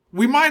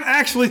We might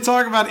actually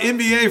talk about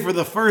NBA for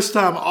the first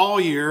time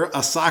all year.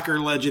 A soccer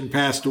legend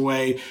passed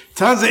away.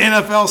 Tons of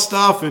NFL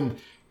stuff, and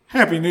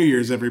Happy New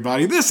Year's,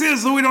 everybody. This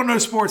is the We Don't Know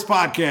Sports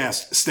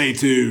Podcast. Stay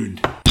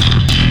tuned.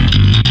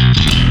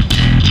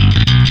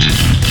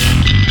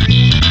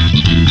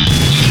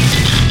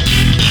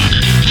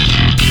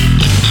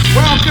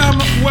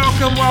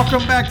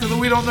 Welcome back to the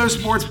We Don't Know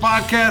Sports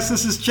Podcast.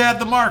 This is Chad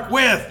the Mark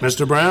with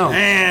Mr. Brown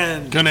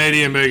and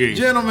Canadian Biggie.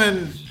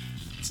 Gentlemen,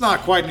 it's not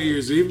quite New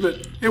Year's Eve,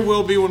 but it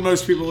will be when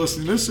most people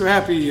listen to this, so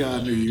Happy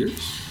New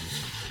Year's.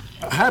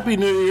 Happy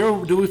New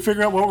Year. Do we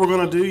figure out what we're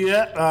going to do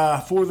yet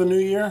for the new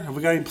year? Have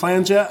we got any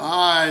plans yet?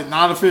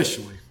 Not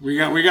officially. We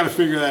got to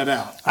figure that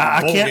out.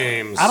 I can't.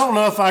 Games. I don't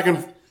know if I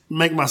can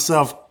make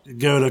myself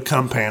go to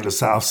Cum Panda's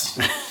house.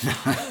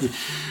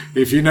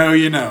 If you know,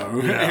 you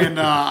know. Yeah.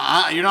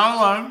 And you're not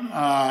alone.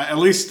 At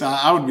least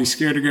I would be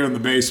scared to go in the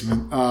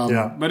basement.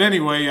 But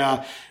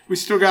anyway, we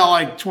still got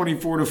like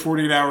 24 to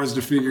 48 hours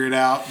to figure it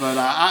out. But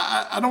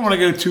I don't want to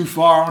go too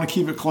far. I want to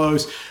keep it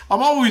close.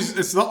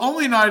 It's the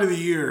only night of the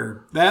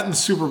year, that and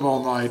Super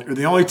Bowl night, are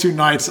the only two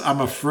nights I'm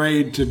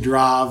afraid to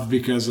drive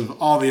because of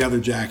all the other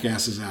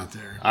jackasses out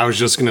there. I was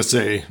just going to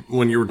say,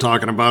 when you were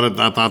talking about it,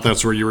 I thought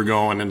that's where you were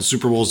going. And the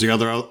Super Bowl's the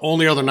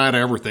only other night I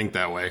ever think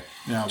that way.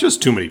 Yeah.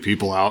 Just too many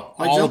people out,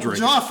 all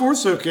drinking. July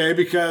 4th's okay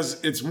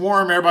because it's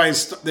warm.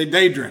 They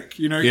day drink.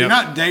 You know, You're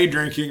not day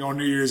drinking on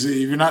New Year's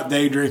Eve. You're not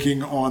day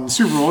drinking on the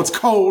Super Bowl. It's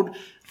cold.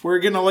 We're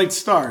getting a late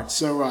start.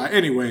 So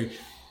anyway,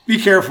 be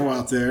careful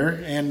out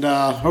there. And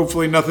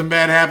hopefully nothing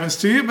bad happens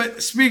to you.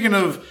 But speaking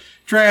of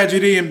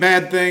tragedy and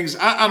bad things,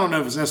 I don't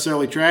know if it's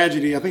necessarily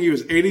tragedy. I think he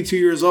was 82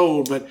 years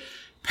old. But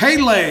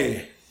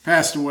Pele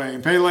passed away.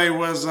 And Pele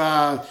was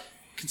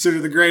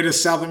considered the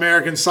greatest South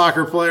American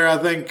soccer player, I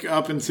think,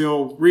 up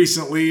until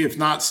recently, if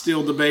not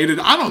still debated.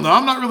 I don't know.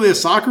 I'm not really a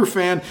soccer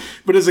fan,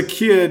 but as a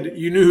kid,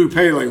 you knew who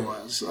Pele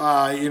was.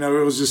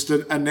 It was just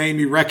a name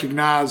you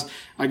recognized.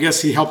 I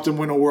guess he helped him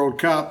win a World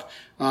Cup.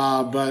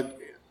 But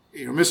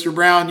Mr.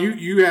 Brown,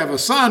 you have a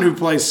son who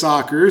plays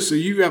soccer, so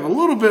you have a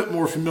little bit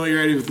more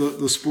familiarity with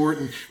the sport.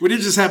 And we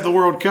did just have the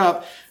World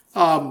Cup.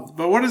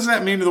 But what does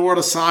that mean to the world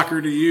of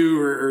soccer to you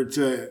or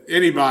to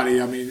anybody?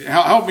 I mean,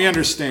 help me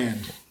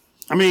understand.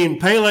 I mean,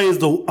 Pele is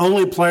the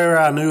only player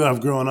I knew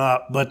of growing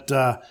up, but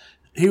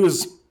he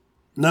was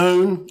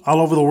known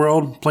all over the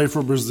world, played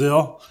for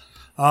Brazil.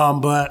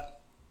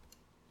 But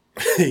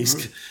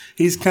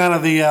he's kind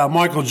of the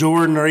Michael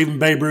Jordan or even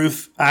Babe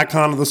Ruth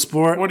icon of the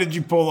sport. What did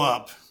you pull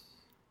up?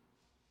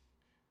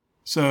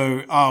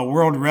 So,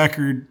 world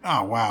record.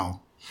 Oh,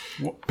 wow.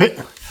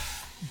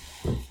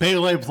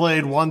 Pele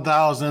played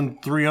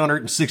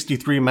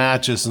 1,363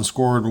 matches and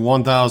scored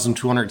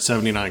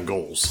 1,279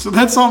 goals. So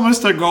that's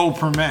almost a goal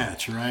per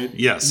match, right?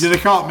 Yes. Do they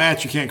call it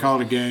match? You can't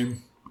call it a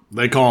game?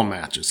 They call them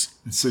matches.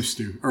 It's so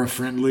stupid. Or a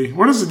friendly.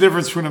 What is the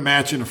difference between a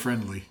match and a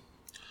friendly?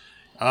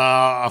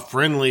 A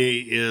friendly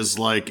is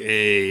like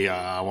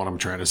what I'm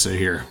trying to say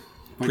here.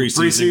 Like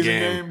preseason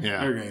game?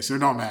 Yeah. Okay, so it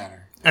don't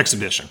matter.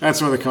 Exhibition.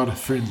 That's why they call it a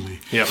friendly.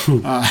 Yep.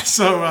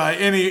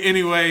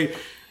 Anyway,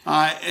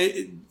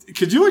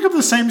 could you look up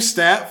the same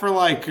stat for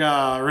like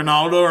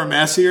Ronaldo or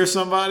Messi or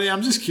somebody?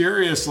 I'm just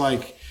curious,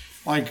 like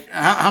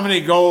how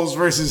many goals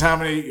versus how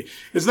many?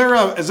 Is there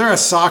a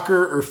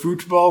soccer or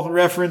football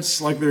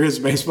reference like there is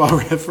baseball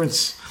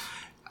reference?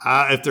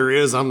 If there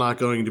is, I'm not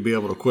going to be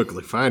able to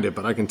quickly find it,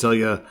 but I can tell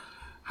you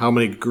how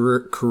many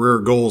career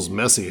goals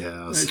Messi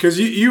has. Because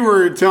you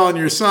were telling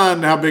your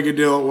son how big a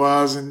deal it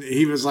was, and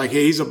he was like,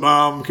 hey, he's a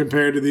bum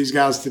compared to these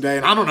guys today.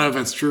 And I don't know if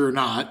that's true or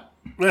not.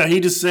 Yeah, he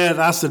just said,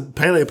 I said,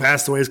 Pele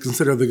passed away is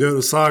considered the GOAT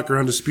of soccer,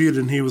 undisputed.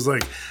 And he was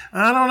like,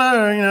 I don't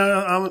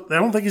know. I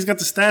don't think he's got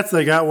the stats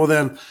they got. Well,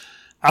 then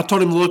I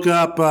told him to look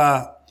up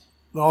the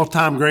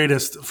all-time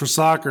greatest for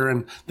soccer.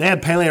 And they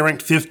had Pele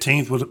ranked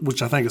 15th,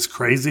 which I think is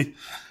crazy.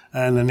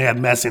 And then they had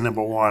Messi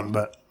number 1.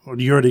 But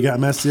you already got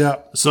Messi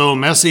up? So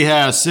Messi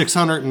has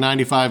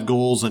 695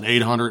 goals and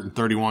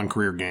 831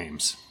 career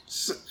games.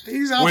 So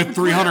he's out with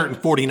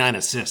 349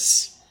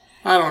 assists.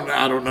 I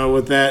don't know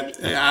what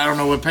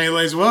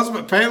Pele's was,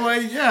 but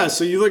Pele, yeah.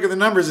 So you look at the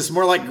numbers, it's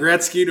more like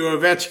Gretzky to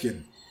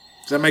Ovechkin.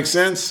 Does that make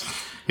sense?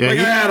 Yeah, look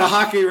at that, a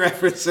hockey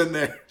reference in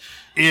there.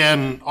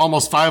 In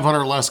almost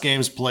 500 less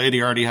games played,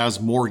 he already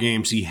has more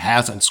games he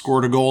hasn't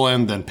scored a goal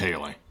in than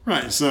Pele.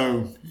 Right.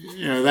 So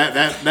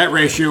that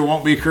ratio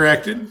won't be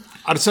corrected.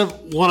 I just have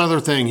one other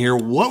thing here.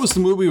 What was the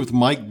movie with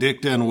Mike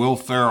Ditka and Will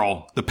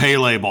Ferrell? The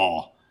Pele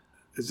Ball.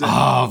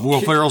 Will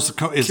Ferrell's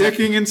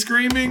kicking and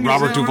screaming.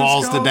 Robert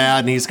Duvall's the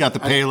dad, and he's got the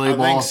Pele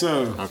ball. I think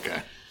so.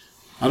 Okay.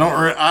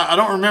 I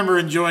don't remember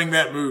enjoying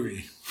that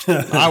movie.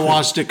 I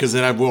watched it because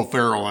it had Will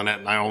Ferrell in it,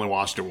 and I only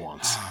watched it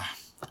once.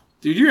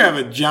 Dude, you have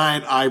a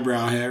giant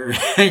eyebrow hair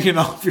hanging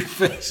off your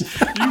face.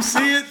 Do you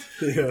see it?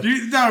 Yeah. Do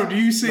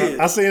you see it?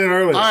 I seen it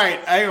earlier. All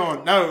right, hang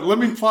on. No, let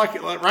me pluck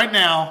it right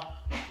now.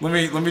 Let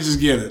me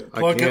just get it.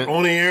 Pluck it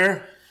on the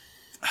air.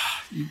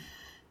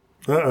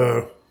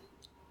 Uh-oh.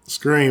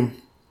 Scream.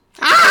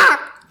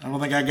 I don't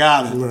think I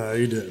got it. No,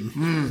 you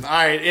didn't. All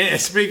right.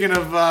 Speaking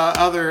of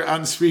other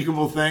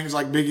unspeakable things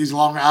like Biggie's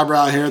long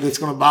eyebrow hair that's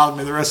going to bother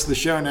me the rest of the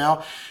show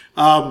now.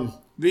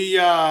 The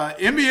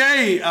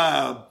NBA,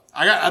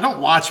 I don't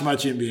watch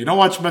much NBA. I don't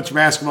watch much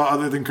basketball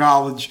other than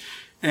college.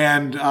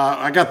 And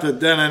I got the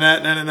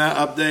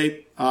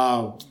update.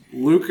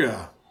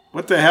 Luka,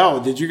 what the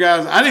hell? Did you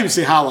guys – I didn't even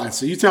see highlights.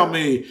 So you tell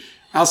me,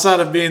 outside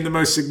of being the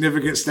most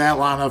significant stat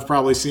line I've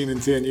probably seen in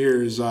 10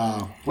 years,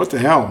 what the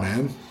hell,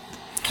 man?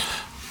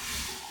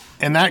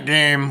 In that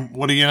game,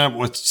 what do you end up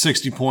with?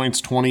 60 points,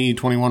 20,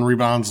 21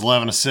 rebounds,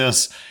 11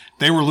 assists.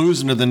 They were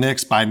losing to the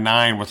Knicks by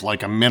 9 with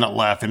like a minute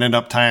left and ended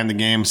up tying the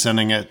game,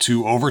 sending it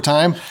to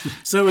overtime.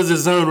 So it was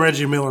his own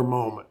Reggie Miller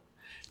moment.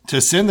 To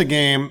send the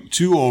game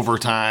to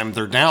overtime,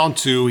 they're down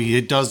 2.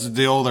 He does the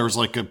deal. There was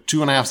like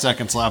 2.5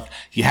 seconds left.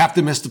 You have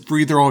to miss the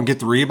free throw and get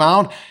the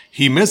rebound.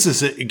 He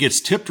misses it. It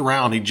gets tipped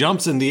around. He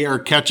jumps in the air,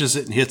 catches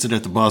it, and hits it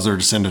at the buzzer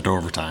to send it to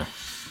overtime.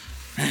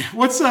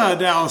 What's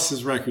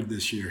Dallas's record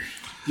this year?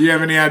 Do you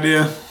have any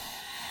idea?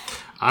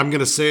 I'm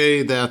going to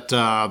say that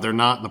they're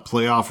not in the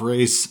playoff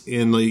race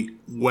in the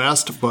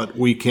West, but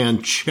we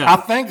can check. I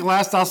think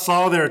last I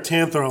saw they're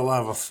 10th or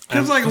 11th.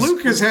 Because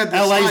Luka's had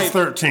this LA's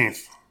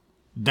 13th.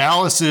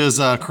 Dallas is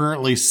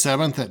currently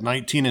 7th at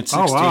 19 and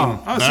 16. Oh,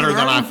 wow. Better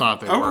than I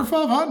thought they were. Over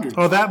 500.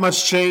 Oh, that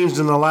much changed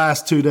in the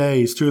last 2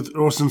 days,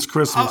 or since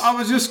Christmas. I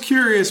was just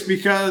curious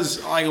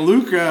because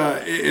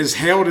Luka is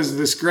hailed as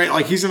this great,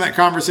 he's in that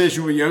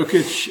conversation with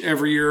Jokic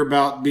every year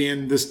about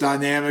being this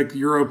dynamic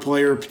Euro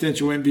player,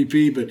 potential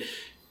MVP. But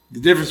the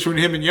difference between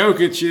him and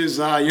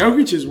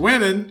Jokic is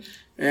winning,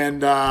 and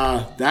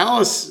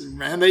Dallas,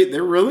 man,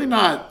 they're really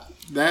not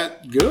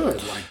that good.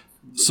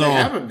 They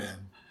haven't been.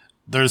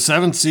 They're the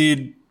 7th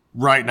seed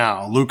right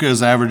now. Luka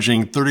is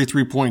averaging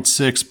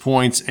 33.6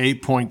 points,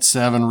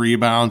 8.7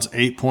 rebounds,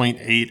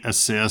 8.8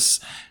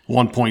 assists,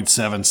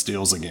 1.7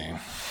 steals a game.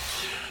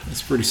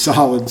 That's pretty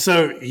solid.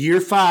 So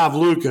year 5,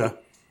 Luka.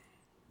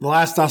 The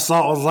last I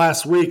saw was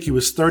last week. He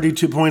was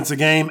 32 points a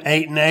game,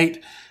 8 and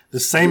 8. The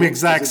same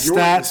exact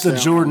stats that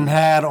Jordan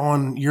had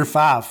on year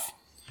 5.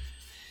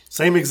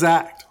 Same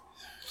exact.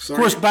 Of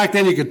course, back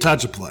then you could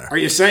touch a player. Are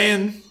you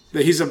saying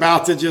that he's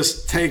about to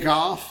just take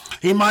off?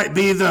 He might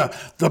be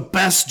the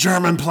best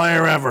German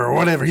player ever or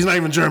whatever. He's not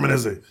even German,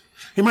 is he?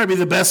 He might be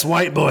the best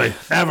white boy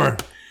ever.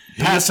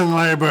 Passing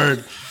Larry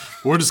Bird.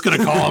 We're just going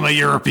to call him a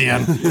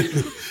European.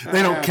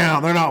 They don't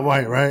count. They're not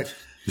white, right?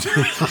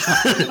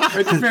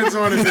 It depends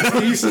on if it's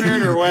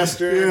Eastern or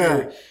Western.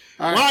 Yeah.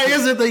 Why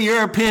is it that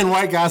European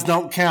white guys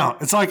don't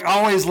count? It's like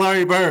always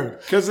Larry Bird.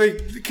 Because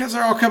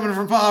they're all coming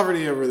from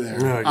poverty over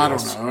there. I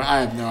don't know.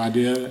 I have no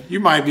idea. You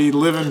might be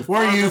living.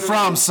 Where are you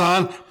from,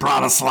 son?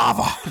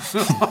 Bratislava.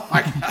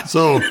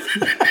 So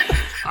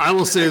I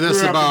will say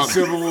this about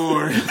Civil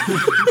War.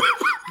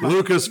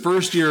 Luka's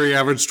first year, he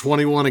averaged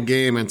 21 a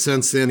game, and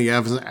since then he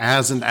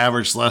hasn't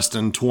averaged less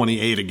than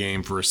 28 a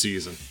game for a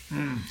season.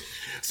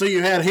 So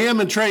you had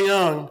him and Trae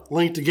Young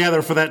linked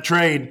together for that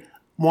trade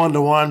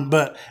 1-to-1,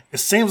 but it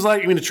seems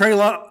like even though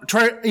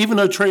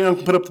Trae Young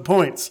can put up the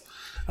points,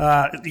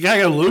 you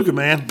gotta go Luka,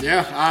 man.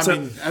 Yeah, I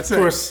mean that's of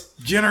course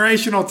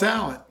generational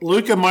talent.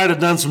 Luka might have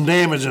done some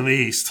damage in the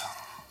East.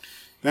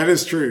 That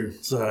is true.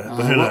 So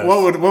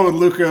what would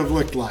Luka have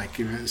looked like?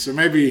 So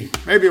maybe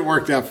it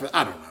worked out for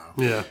I don't know.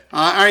 Yeah.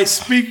 All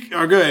right.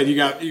 Go ahead. You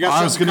got.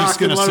 I was just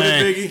going to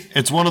say Biggie?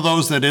 It's one of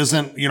those that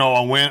isn't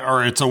a win,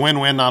 or it's a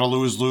win-win, not a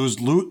lose-lose.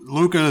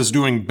 Luka is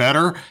doing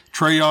better.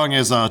 Trae Young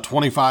is a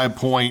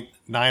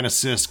 25.9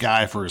 assist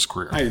guy for his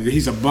career. Hey,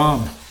 he's a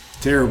bum.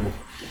 Terrible.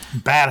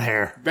 Bad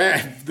hair.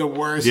 The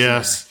worst.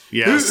 Yes.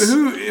 Hair. Yes.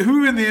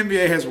 Who in the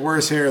NBA has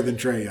worse hair than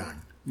Trae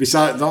Young?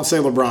 Besides, don't say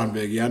LeBron,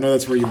 Biggie. I know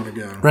that's where you want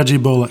to go. Reggie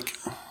Bullock.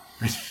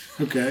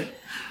 Okay.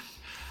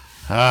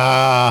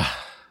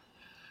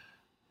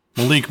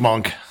 Malik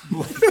Monk.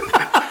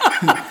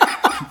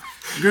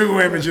 Google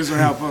images will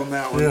help on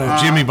that one. Yeah.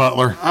 Jimmy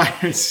Butler. All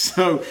right,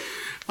 so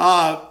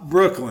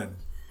Brooklyn,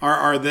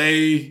 are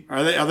they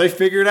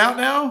figured out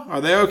now?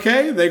 Are they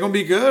okay? Are they going to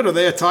be good? Are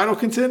they a title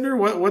contender?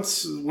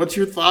 What's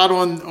your thought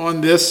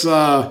on this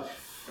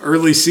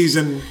early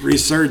season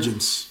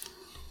resurgence?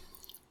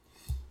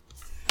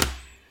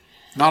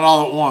 Not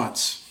all at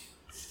once.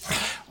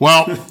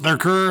 Well, they're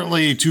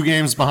currently 2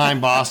 games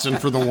behind Boston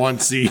for the 1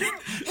 seed.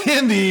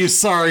 In the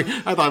East, sorry.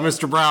 I thought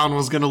Mr. Brown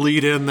was going to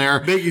lead in there.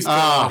 Biggie's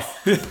off.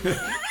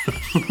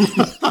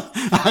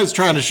 I was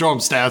trying to show him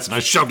stats, and I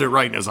shoved it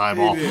right in his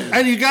eyeball.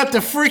 And you got the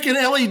freaking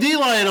LED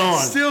light on.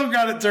 Still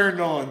got it turned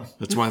on.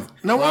 That's why.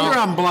 No wonder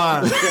I'm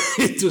blind.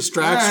 It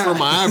distracts from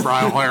my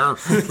eyebrow hair.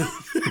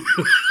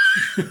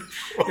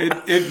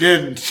 It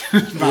didn't,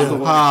 by the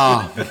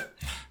way.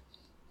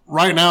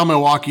 Right now,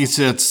 Milwaukee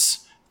sits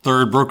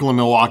 3rd. Brooklyn and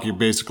Milwaukee are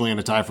basically in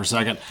a tie for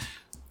 2nd.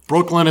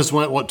 Brooklyn has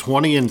went,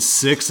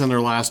 20-6 in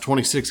their last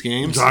 26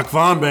 games? Doc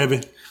Vaughn,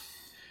 baby.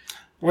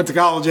 Went to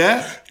college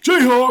at?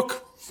 Jayhawk.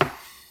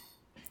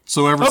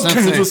 So ever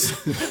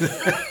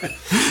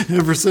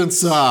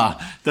since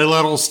they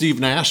let old Steve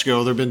Nash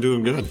go, they've been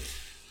doing good.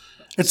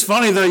 It's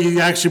funny, though,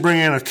 you actually bring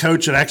in a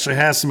coach that actually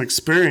has some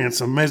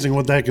experience. Amazing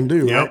what they can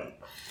do, right?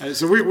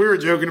 So we were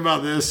joking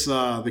about this.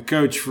 The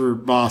coach for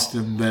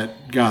Boston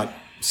that got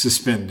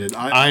suspended.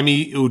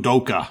 Ime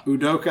Udoka.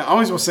 Udoka. I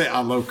always want to say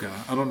Aloka.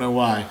 I don't know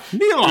why.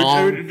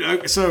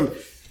 So,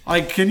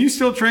 like, can you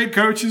still trade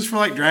coaches for,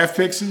 like, draft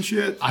picks and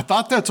shit? I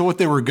thought that's what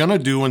they were going to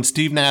do when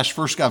Steve Nash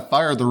first got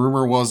fired. The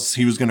rumor was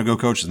he was going to go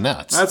coach the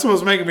Nets. That's what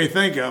was making me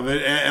think of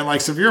it. And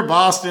like, so if you're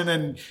Boston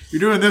and you're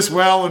doing this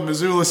well and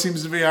Missoula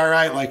seems to be all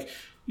right, like,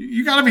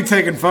 you got to be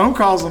taking phone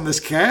calls on this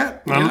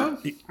cat. You know?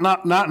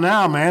 Not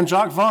now, man.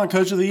 Jacques Vaughn,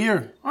 coach of the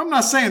year. I'm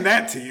not saying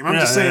that team. I'm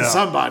just saying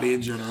somebody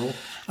in general.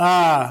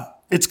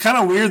 It's kind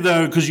of weird,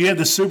 though, because you had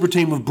the super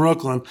team with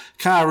Brooklyn,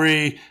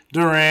 Kyrie,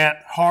 Durant,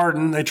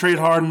 Harden. They trade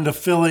Harden to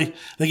Philly.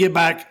 They get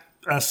back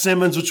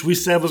Simmons, which we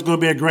said was going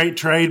to be a great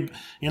trade,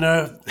 and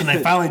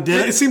they finally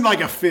did it. It seemed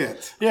like a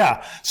fit.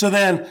 Yeah. So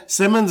then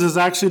Simmons is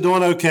actually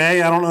doing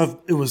okay. I don't know if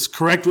it was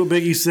correct what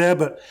Biggie said,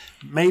 but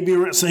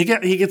maybe – so he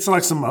gets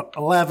like some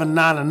 11,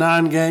 9, and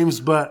 9 games.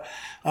 But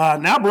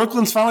now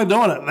Brooklyn's finally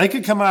doing it. They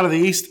could come out of the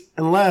East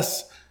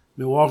unless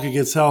Milwaukee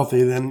gets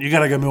healthy. Then you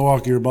got to go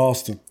Milwaukee or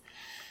Boston.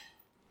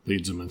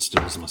 Leads them and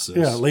steals and assists.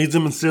 Yeah, leads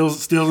them and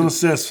steals and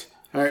assists.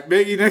 All right,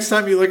 Biggie, next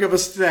time you look up a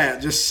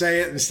stat, just say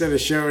it instead of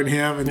showing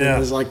him and then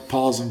just like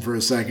pausing for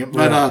a second.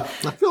 But I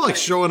feel like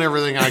showing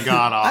everything I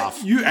got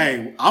off.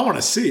 I want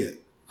to see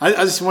it. I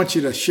just want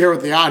you to share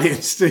with the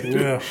audience too.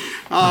 Yeah.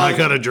 I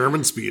got a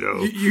German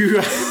Speedo.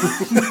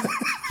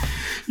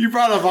 You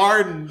brought up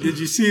Harden. Did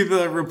you see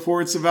the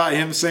reports about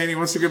him saying he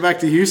wants to go back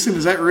to Houston?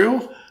 Is that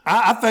real?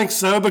 I think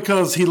so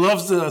because he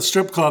loves the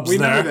strip clubs there.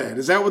 We know that.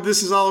 Is that what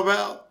this is all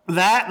about?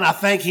 That, and I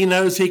think he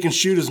knows he can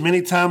shoot as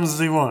many times as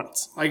he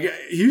wants. Like,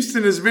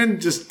 Houston has been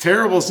just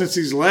terrible since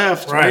he's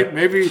left, right?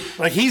 Maybe.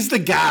 Like, he's the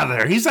guy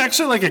there. He's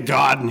actually like a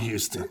god in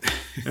Houston.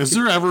 Has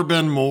there ever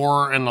been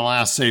more in the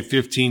last, say,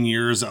 15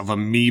 years of a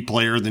me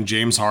player than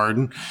James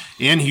Harden?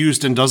 In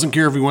Houston, doesn't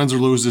care if he wins or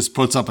loses,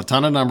 puts up a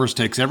ton of numbers,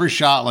 takes every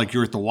shot like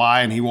you're at the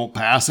Y and he won't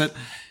pass it.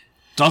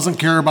 Doesn't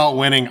care about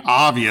winning,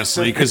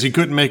 obviously, because he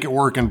couldn't make it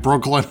work in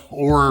Brooklyn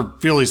or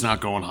Philly's not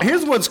going home.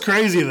 Here's what's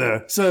crazy,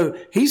 though. So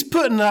he's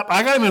putting up –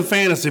 I got him in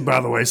fantasy, by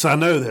the way, so I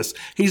know this.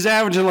 He's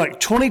averaging like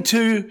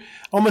 22,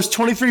 almost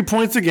 23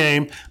 points a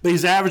game, but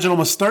he's averaging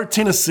almost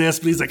 13 assists.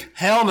 But he's like,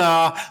 hell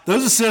nah,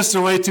 those assists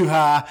are way too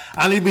high.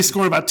 I need to be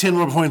scoring about 10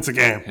 more points a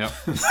game. Yep.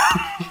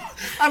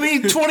 I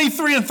mean,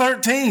 23 and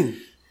 13.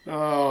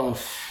 Oh.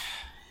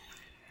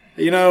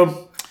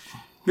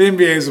 The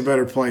NBA is a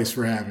better place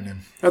for having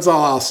him. That's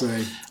all I'll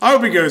say. I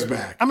hope he goes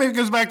back. I mean, if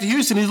he goes back to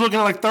Houston, he's looking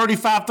at like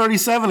 35,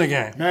 37 a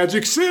game.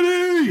 Magic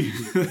City!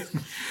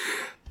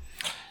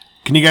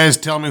 Can you guys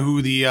tell me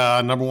who the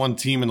number one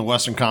team in the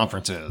Western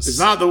Conference is? It's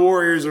not the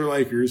Warriors or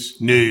Lakers.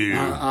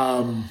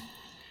 No.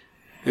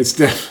 It's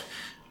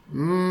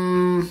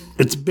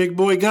It's Big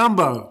Boy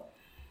Gumbo.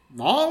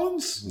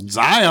 Mullins?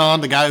 Zion,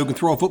 the guy who can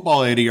throw a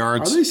football 80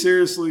 yards. Are they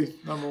seriously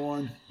number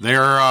one?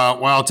 They're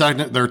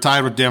they're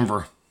tied with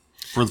Denver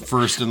for the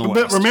first in the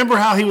West. But remember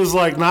how he was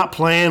like not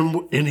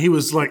playing and he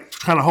was like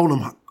kind of holding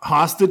him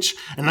hostage?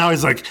 And now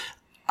he's like,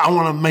 I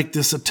want to make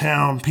this a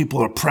town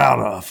people are proud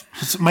of.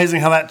 It's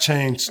amazing how that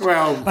changed.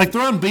 Well, like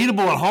they're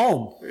unbeatable at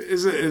home.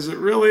 Is it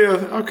really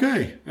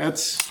okay?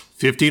 That's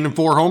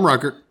 15-4 home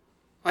record.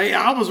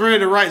 I was ready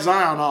to write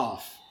Zion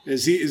off.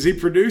 Is he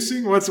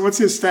producing? What's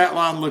his stat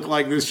line look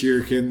like this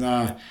year?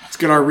 Let's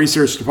get our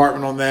research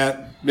department on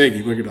that.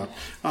 Biggie, look it up.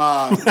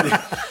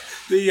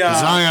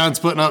 Zion's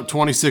putting up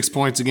 26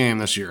 points a game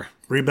this year.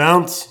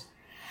 Rebounds.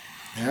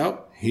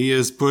 Yep. He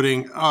is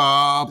putting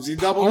up is he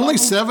double only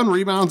 7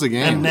 rebounds a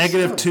game. And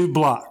negative 2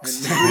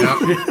 blocks.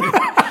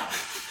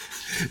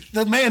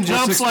 The man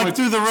jumps like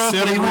through the roof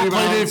and he won't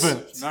play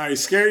defense. No,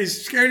 he's scared.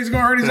 He's going to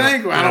hurt his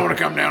ankle. I don't want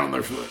to come down on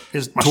their foot.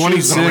 My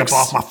shoe's going to rip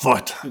off my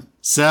foot.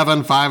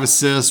 7, 5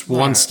 assists,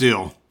 1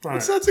 steal.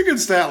 That's a good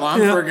stat line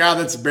for a guy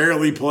that's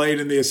barely played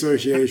in the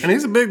association. And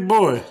he's a big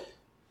boy.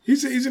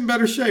 He's in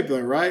better shape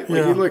though, right?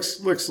 Like he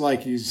looks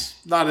like he's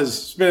not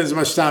spending as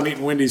much time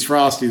eting Wendy's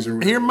Frosties or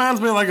whatever. He reminds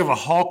me like of a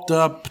hulked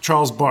up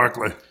Charles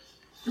Barkley.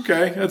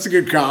 Okay, that's a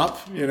good comp.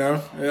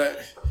 I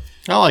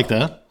like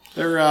that.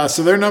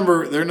 They're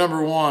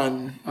number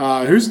one.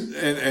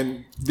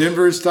 And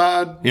Denver's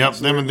tied. Yep,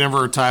 them and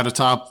Denver are tied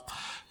atop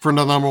for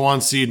the number one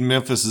seed.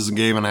 Memphis is a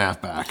game and a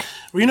half back.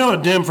 Well, you know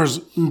what Denver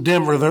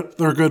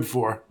they're good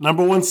for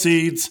number one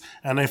seeds,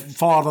 and they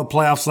fall out of the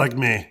playoffs like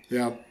me.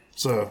 Yep.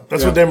 So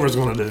that's what Denver's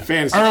going to do.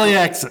 Fantasy early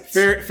exits.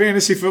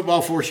 Fantasy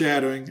football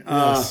foreshadowing.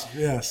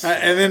 Yes.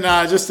 And then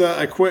just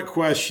a quick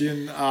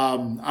question.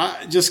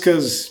 Just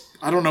because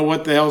I don't know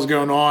what the hell's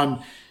going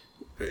on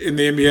in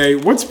the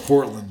NBA. What's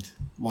Portland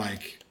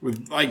like?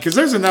 Because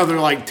there's another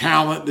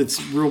talent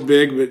that's real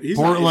big, but he's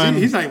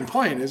not even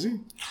playing, is he?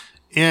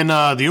 In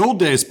the old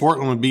days,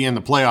 Portland would be in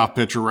the playoff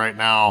picture right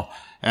now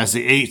as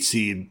the 8th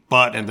seed,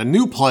 but in the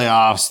new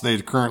playoffs,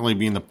 they'd currently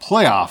be in the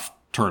playoff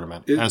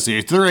tournament as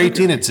the 8th. They're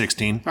 18 and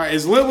 16. All right,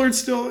 is Lillard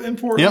still in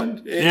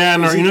Portland? Yep.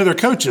 And you know their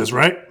coaches,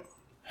 right?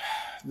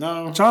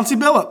 No. Chauncey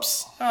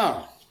Billups.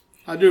 Oh,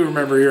 I do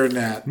remember hearing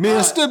that.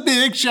 Mr.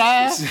 Big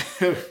Shot.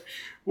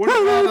 What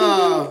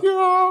about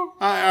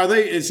are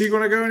they? Is he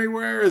going to go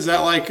anywhere? Is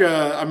that like?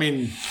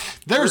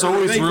 There's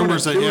always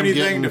rumors of him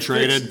getting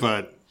traded,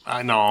 but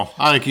I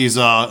think he's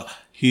a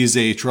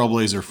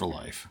trailblazer for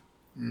life.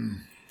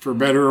 For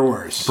better or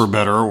worse. For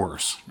better or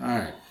worse. All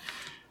right.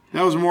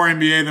 That was more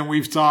NBA than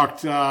we've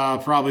talked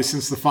probably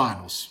since the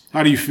finals.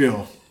 How do you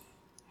feel?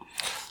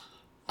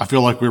 I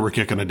feel like we were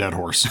kicking a dead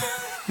horse.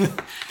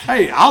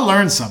 Hey, I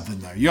learned something,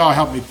 though. Y'all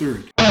helped me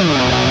through it.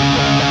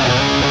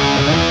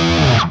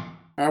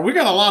 All right, we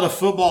got a lot of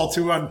football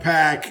to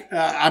unpack.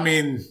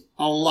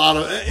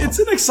 It's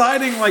an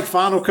exciting,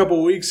 final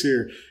couple weeks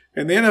here.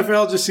 And the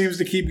NFL just seems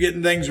to keep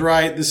getting things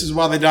right. This is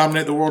why they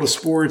dominate the world of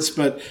sports.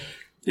 But,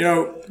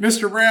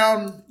 Mr.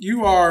 Brown,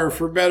 you are,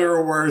 for better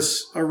or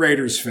worse, a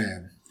Raiders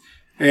fan.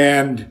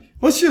 And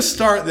let's just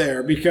start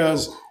there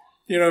because,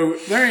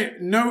 there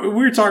ain't we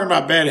were talking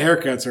about bad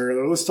haircuts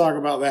earlier. Let's talk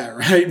about that,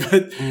 right?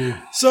 But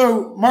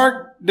so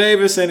Mark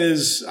Davis and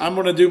I'm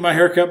going to do my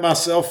haircut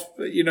myself,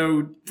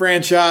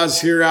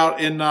 franchise here out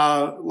in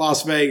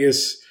Las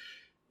Vegas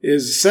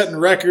is setting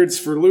records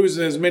for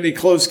losing as many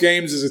close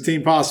games as a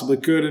team possibly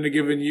could in a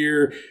given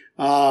year.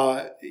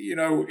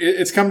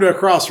 It's come to a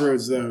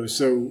crossroads, though.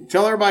 So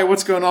tell everybody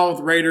what's going on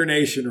with Raider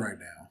Nation right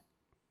now.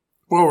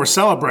 Well, we're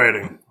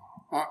celebrating.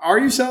 Are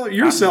you celebrating?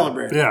 You're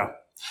celebrating. Yeah.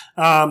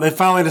 They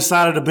finally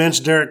decided to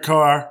bench Derek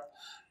Carr.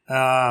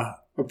 A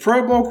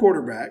Pro Bowl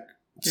quarterback.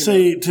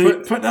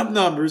 Putting up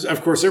numbers.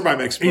 Of course, everybody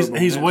makes Pro Bowl.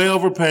 He's way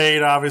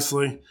overpaid,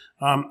 obviously.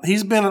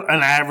 He's been an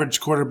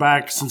average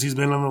quarterback since he's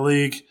been in the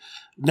league.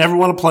 Never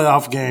won a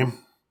playoff game.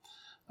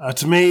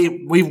 To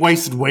me, we've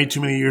wasted way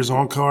too many years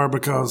on Carr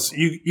because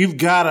you've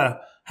got to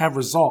have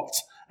results.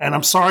 And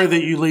I'm sorry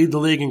that you lead the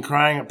league in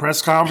crying at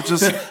press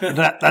conferences.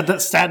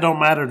 that stat don't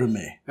matter to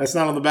me. That's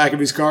not on the back of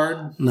his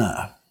card?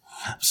 No.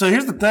 So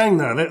here's the thing,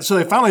 though. So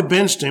they finally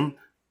benched him.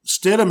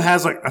 Stidham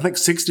has,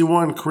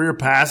 61 career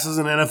passes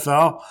in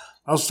NFL.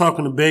 I was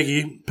talking to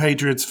Biggie,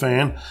 Patriots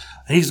fan.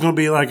 He's going to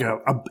be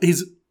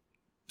he's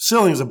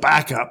silly as a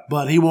backup,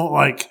 but he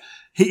won't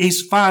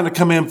he's fine to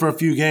come in for a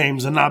few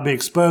games and not be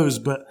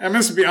exposed. But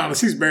let's be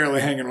honest, he's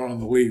barely hanging on in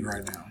the league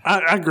right now.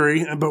 I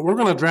agree, but we're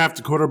going to draft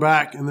a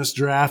quarterback in this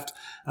draft.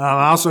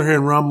 I also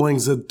hearing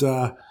rumblings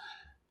that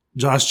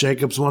Josh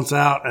Jacobs wants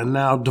out, and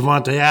now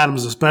Devontae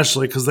Adams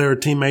especially because they were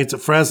teammates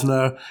at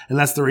Fresno, and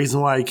that's the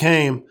reason why he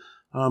came.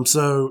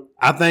 So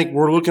I think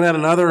we're looking at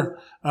another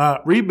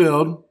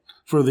rebuild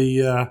for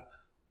the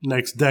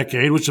next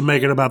decade, which would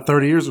make it about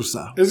 30 years or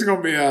so. This is going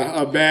to be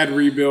a bad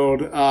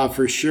rebuild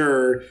for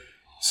sure.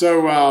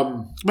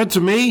 So, but to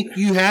me,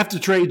 you have to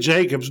trade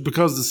Jacobs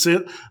because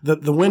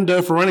the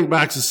window for running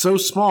backs is so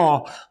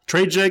small.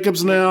 Trade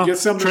Jacobs now.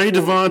 Trade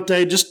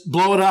Devontae. Just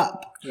blow it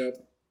up. Yep.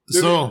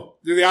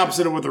 Do the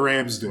opposite of what the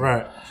Rams do.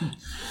 Right.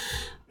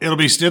 It'll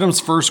be Stidham's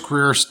first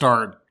career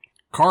start.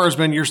 Carr has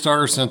been your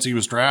starter since he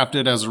was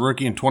drafted as a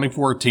rookie in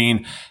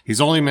 2014.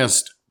 He's only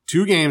missed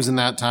 2 games in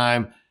that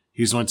time.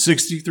 He's went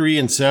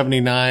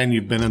 63-79.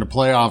 You've been in the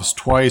playoffs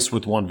twice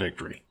with 1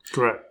 victory.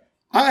 Correct.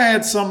 I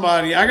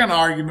got an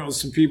argument with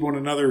some people in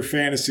another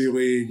fantasy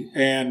league,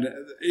 and,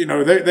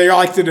 they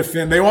like to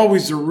defend. They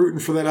always are rooting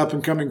for that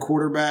up-and-coming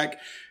quarterback,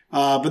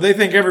 but they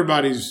think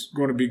everybody's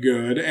going to be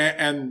good.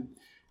 And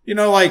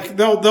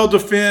they'll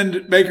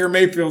defend Baker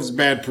Mayfield's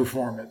bad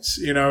performance,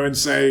 and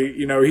say,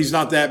 he's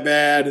not that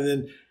bad. And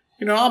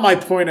then, I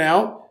might point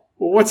out,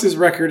 well, what's his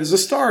record as a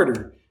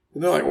starter?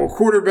 And they're like, well,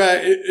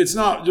 quarterback, it's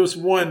not just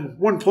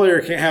one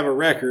player can't have a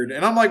record.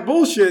 And I'm like,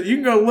 bullshit. You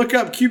can go look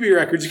up QB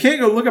records. You can't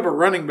go look up a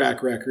running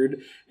back record,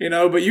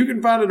 but you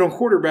can find it on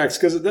quarterbacks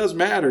because it does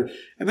matter.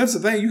 And that's the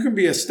thing. You can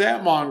be a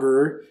stat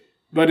mongerer,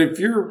 but if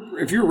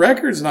your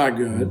record's not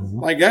good,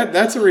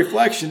 that's a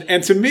reflection.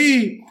 And to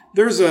me,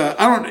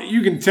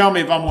 you can tell me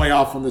if I'm way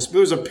off on this, but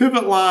there's a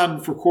pivot line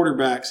for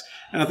quarterbacks.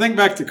 And I think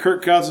back to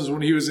Kirk Cousins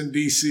when he was in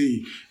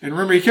D.C. And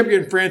remember, he kept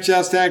getting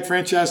franchise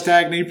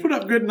tag, and he put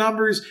up good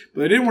numbers,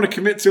 but they didn't want to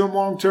commit to him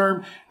long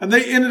term. And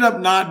they ended up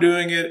not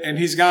doing it, and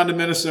he's gone to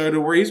Minnesota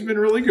where he's been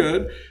really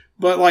good.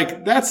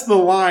 But, that's the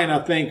line,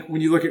 I think,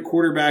 when you look at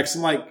quarterbacks.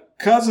 And,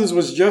 Cousins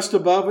was just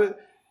above it.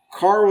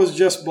 Carr was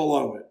just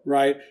below it,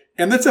 right?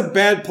 And that's a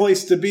bad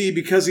place to be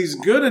because he's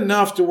good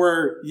enough to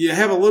where you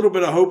have a little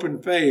bit of hope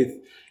and faith,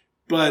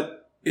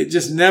 but it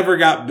just never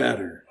got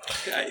better.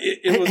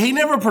 He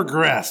never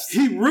progressed.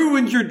 He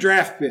ruined your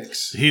draft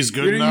picks. He's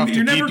good enough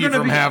to keep you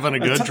from having a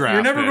good draft.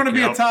 You're never going to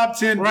be a top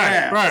 10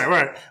 draft.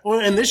 Right.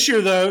 Well, and this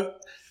year, though,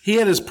 he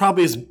had his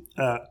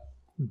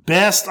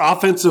best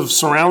offensive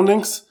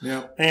surroundings,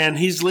 and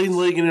he's leading the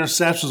league in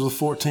interceptions with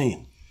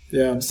 14.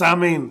 Yeah. So,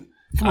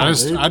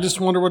 I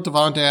just wonder what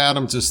Devontae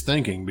Adams is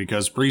thinking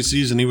because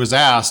preseason he was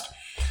asked,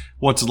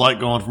 what's it like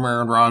going from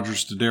Aaron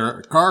Rodgers to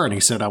Derek Carr? And he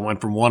said, I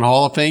went from one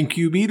Hall of Fame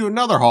QB to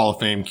another Hall of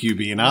Fame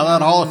QB. And now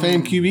that Hall of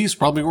Fame QB is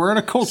probably wearing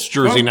a Colts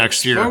jersey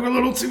next year. Spoke a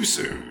little too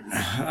soon.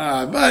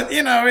 But,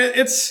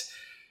 it's...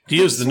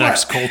 He is the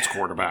next Colts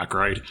quarterback,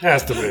 right?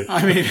 Has to be.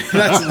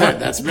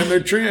 That's been their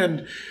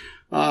trend.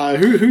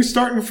 Who's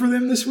starting for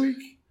them this week?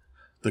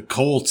 The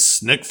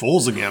Colts, Nick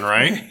Foles again,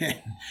 right?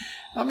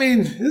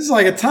 This is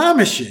like a time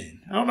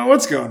machine. I don't know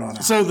what's going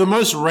on. So the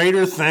most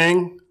Raider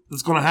thing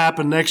that's going to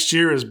happen next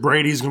year is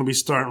Brady's going to be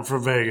starting for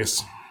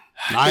Vegas.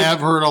 I have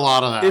heard a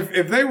lot of that.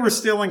 If they were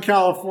still in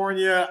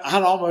California,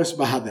 I'd almost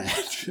buy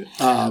that.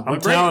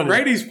 But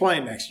Brady's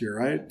playing next year,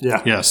 right?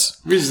 Yeah.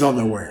 Yes. We just don't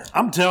know where.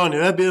 I'm telling you,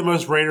 that'd be the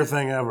most Raider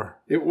thing ever.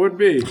 It would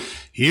be.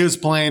 He is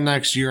playing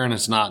next year, and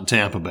it's not in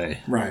Tampa Bay.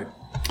 Right.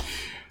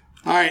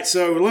 All right,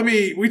 so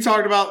we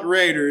talked about the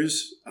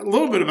Raiders, a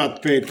little bit about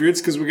the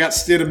Patriots because we got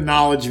Stidham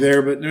knowledge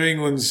there, but New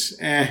England's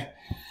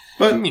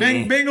But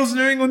Bengals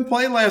New England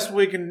played last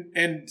week,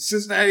 and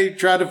Cincinnati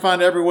tried to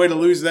find every way to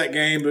lose that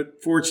game,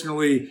 but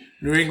fortunately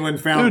New England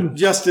found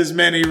just as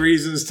many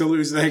reasons to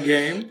lose that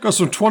game. Goes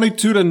from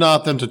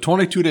 22-0 to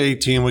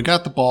 22-18. We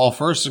got the ball,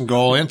 first and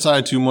goal,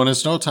 inside 2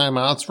 minutes, no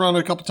timeouts, run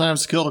a couple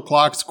times to kill the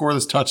clock, score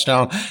this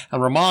touchdown.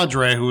 And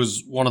Ramondre, who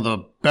is one of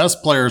the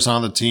best players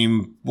on the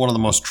team, one of the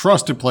most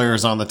trusted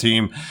players on the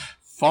team,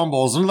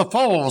 fumbles. And the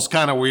fumble was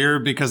kind of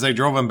weird because they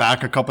drove him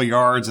back a couple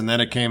yards and then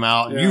it came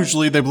out. Yeah.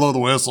 Usually they blow the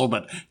whistle,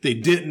 but they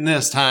didn't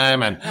this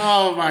time. And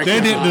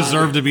they didn't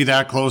deserve to be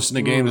that close in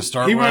the game to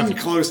start with. He wasn't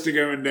close to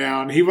going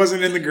down. He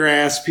wasn't in the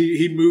grasp.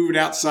 He moved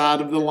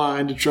outside of the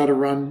line to try to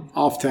run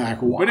off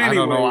tackle. But anyway, I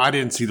don't know. I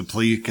didn't see the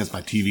play because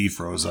my TV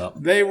froze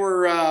up. They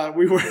were,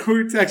 we were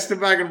texting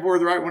back and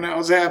forth right when that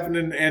was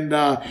happening. And,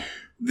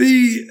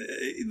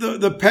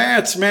 the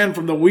Pats, man,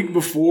 from the week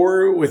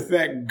before with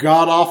that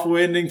god-awful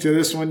ending to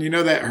this one,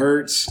 that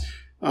hurts.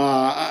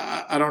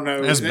 I don't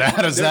know. As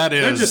bad as that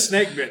is. They're just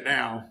snake bit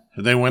now.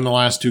 They win the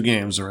last 2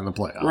 games. They're in the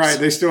playoffs. Right.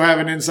 They still have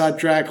an inside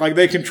track. Like,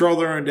 they control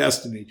their own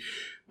destiny.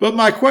 But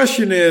my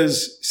question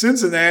is,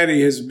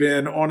 Cincinnati has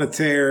been on a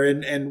tear,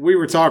 and we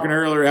were talking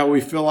earlier how we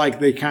feel like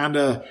they kind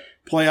of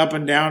play up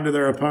and down to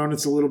their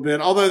opponents a little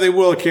bit, although they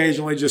will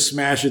occasionally just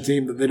smash a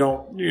team that they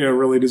don't,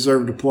 really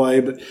deserve to play.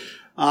 But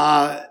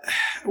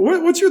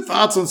what's your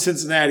thoughts on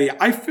Cincinnati?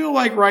 I feel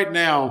like right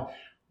now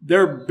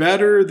they're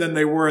better than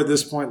they were at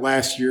this point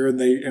last year, and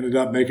they ended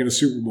up making a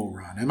Super Bowl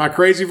run. Am I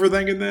crazy for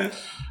thinking that?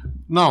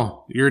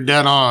 No, you're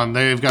dead on.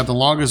 They've got the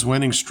longest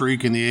winning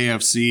streak in the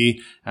AFC,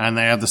 and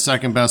they have the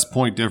second best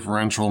point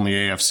differential in the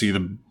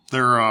AFC.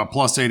 They're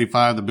plus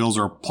 85. The Bills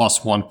are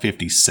plus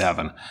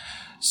 157.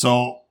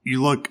 So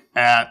you look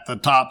at the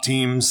top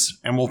teams,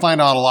 and we'll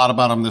find out a lot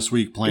about them this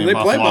week playing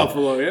Buffalo. They play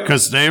Buffalo, yeah.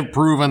 Because they've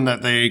proven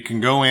that they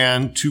can go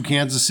in to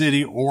Kansas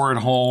City or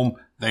at home.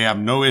 They have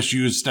no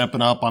issues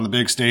stepping up on the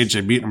big stage.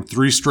 They've beaten them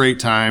 3 straight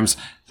times.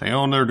 They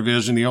own their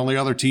division. The only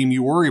other team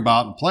you worry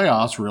about in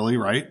playoffs, really,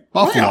 right?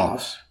 Buffalo.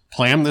 Playoffs.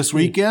 Play them this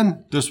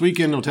weekend. This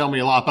weekend will tell me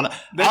a lot. But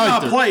they've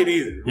not played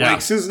either. Yeah.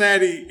 Like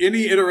Cincinnati,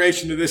 any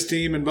iteration of this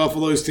team and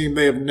Buffalo's team,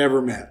 they have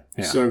never met.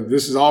 Yeah. So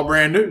this is all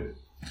brand new.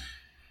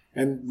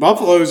 And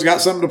Buffalo's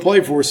got something to play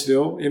for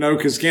still,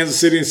 because Kansas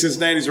City and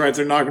Cincinnati's right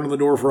there knocking on the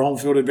door for home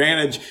field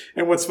advantage.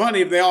 And what's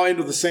funny, if they all end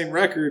with the same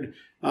record,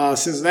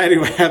 Cincinnati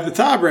would have the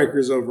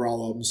tiebreakers over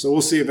all of them. So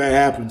we'll see if that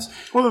happens.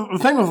 Well, the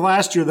thing with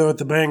last year, though, at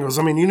the Bengals,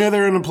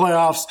 they're in the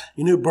playoffs.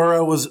 You knew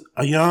Burrow was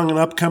a young and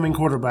upcoming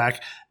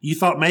quarterback. You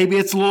thought maybe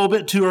it's a little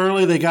bit too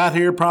early. They got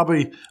here,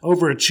 probably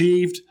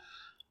overachieved.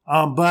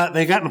 But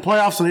they got in the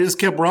playoffs and they just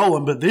kept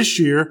rolling. But this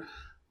year,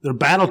 they're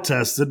battle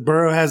tested.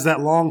 Burrow has that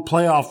long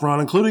playoff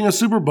run, including a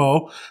Super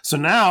Bowl. So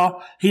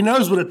now he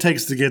knows what it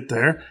takes to get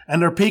there,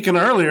 and they're peaking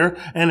earlier.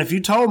 And if you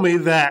told me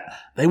that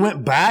they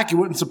went back, it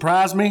wouldn't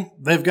surprise me.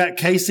 They've got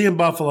KC and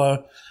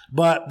Buffalo,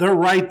 but they're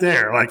right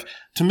there. Like,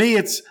 to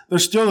me, they're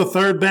still the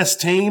 3rd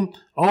best team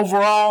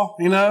overall,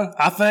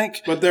 I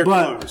think. But they're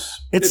close.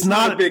 It's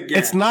not a big gap.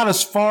 It's not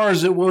as far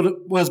as it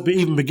was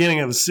even beginning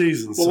of the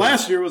season. Well,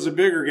 last year was a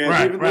bigger gap.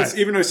 Right,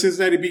 even though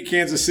Cincinnati beat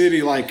Kansas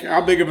City, like,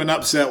 how big of an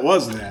upset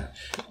was that?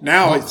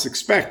 Now it's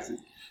expected.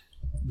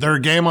 They're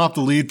a game off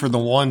the lead for the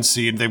 1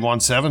 seed. They've won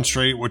 7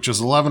 straight, which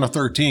is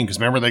 11-13. Because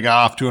remember, they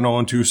got off to an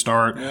 0-2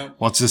 start. Yeah.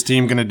 What's this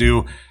team going to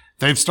do?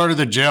 They've started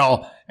to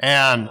gel,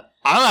 and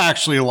I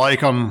actually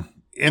like them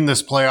in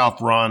this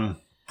playoff run,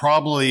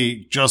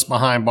 probably just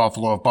behind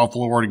Buffalo if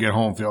Buffalo were to get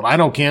home field. I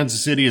know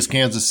Kansas City is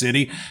Kansas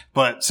City,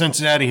 but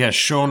Cincinnati has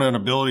shown an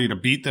ability to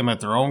beat them at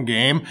their own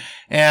game.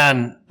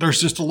 And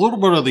there's just a little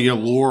bit of the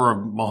allure of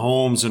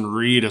Mahomes and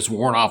Reed has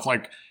worn off.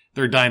 Like,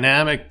 they're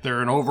dynamic.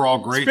 They're an overall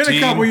great team. It's been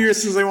a couple years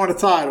since they won a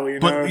title,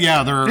 But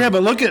yeah,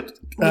 but look at.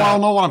 Well,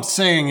 no, what I'm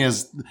saying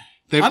is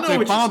they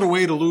found a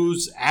way to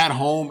lose at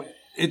home.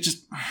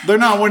 They're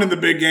not winning the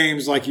big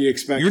games like you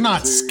expect. You're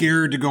not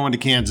scared to go into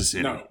Kansas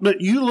City. No. But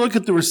you look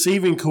at the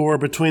receiving core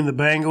between the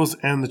Bengals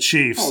and the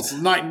Chiefs. Oh, it's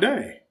night and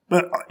day.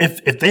 But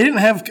if they didn't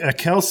have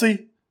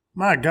Kelsey,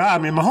 my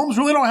God, Mahomes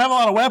really don't have a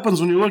lot of weapons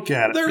when you look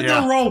at it.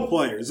 They're role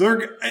players.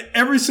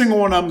 Every single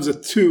one of them is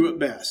a 2 at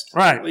best.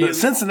 Right. But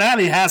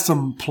Cincinnati has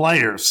some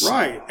players.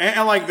 Right.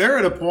 And like, they're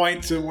at a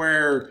point to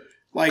where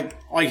like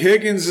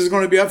Higgins is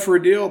going to be up for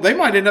a deal. They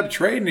might end up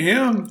trading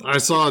him. I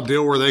saw a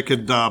deal where they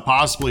could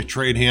possibly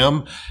trade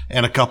him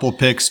and a couple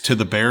picks to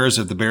the Bears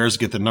if the Bears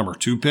get the number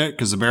 2 pick,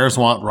 because the Bears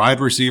want wide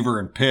receiver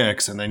and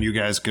picks, and then you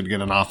guys could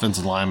get an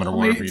offensive lineman or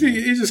whatever.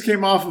 He just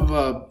came off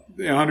of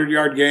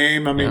 100-yard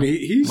game. I mean,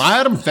 he's. I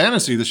had him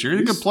fantasy this year.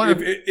 He's a good player.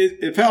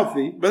 If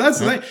healthy. But that's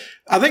the thing.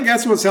 I think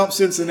that's what's helped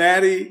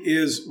Cincinnati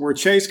is where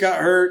Chase got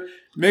hurt.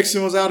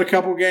 Mixon was out a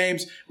couple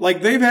games.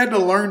 Like, they've had to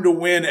learn to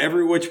win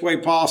every which way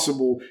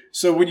possible.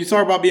 So when you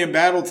talk about being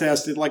battle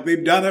tested, like,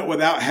 they've done it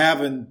without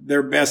having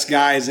their best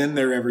guys in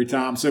there every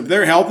time. So if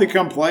they're healthy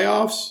come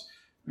playoffs,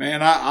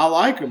 man, I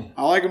like them.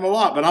 I like them a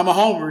lot, but I'm a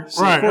homer.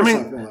 So right. I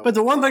mean, but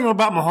the one thing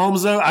about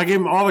Mahomes, though, I give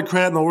him all the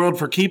credit in the world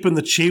for keeping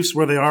the Chiefs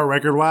where they are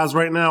record-wise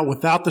right now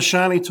without the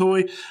shiny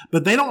toy.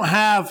 But they don't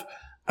have –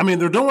 I mean,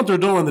 they're doing what they're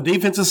doing. The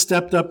defense has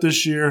stepped up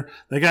this year.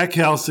 They got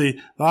Kelsey.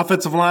 The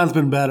offensive line's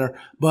been better.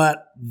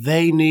 But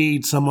they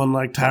need someone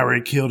like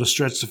Tyreek Hill to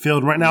stretch the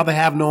field. Right now, they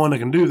have no one that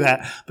can do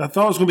that. I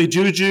thought it was going to be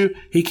Juju.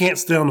 He can't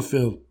stay on the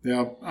field.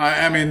 Yeah.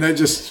 I mean, they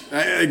just –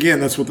 again,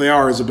 that's what they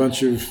are is a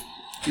bunch of –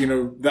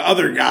 the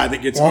other guy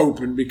that gets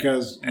open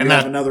because you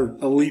have another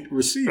elite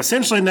receiver.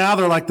 Essentially, now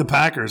they're like the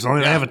Packers,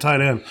 only they have a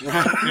tight end.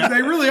 Right.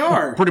 They really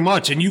are. Pretty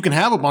much. And you can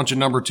have a bunch of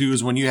number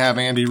twos when you have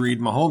Andy Reid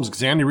and Mahomes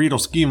because Andy Reid will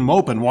scheme them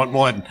open.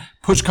 When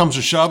push comes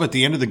to shove at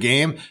the end of the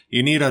game,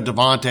 you need a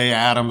Devontae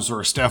Adams or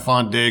a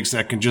Stephon Diggs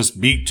that can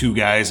just beat two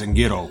guys and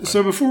get open.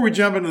 So before we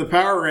jump into the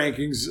power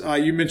rankings,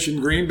 you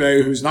mentioned Green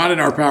Bay, who's not in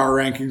our power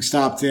rankings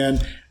top 10.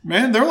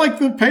 Man, they're like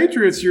the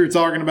Patriots you were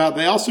talking about.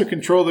 They also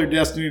control their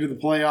destiny to the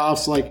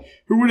playoffs. Like,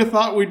 who would have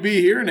thought we'd be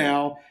here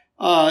now?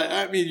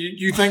 I mean,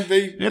 you think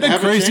they Isn't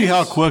it crazy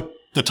how quick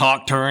the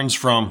talk turns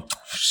from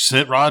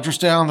sit Rodgers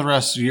down the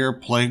rest of the year,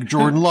 play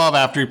Jordan Love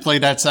after he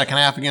played that second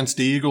half against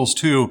the Eagles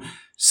to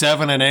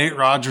 7-8.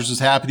 Rodgers is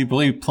happy to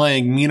be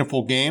playing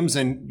meaningful games,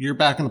 and you're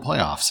back in the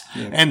playoffs.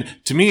 Yeah. And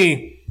to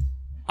me,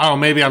 I don't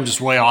know, maybe I'm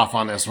just way off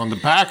on this one. The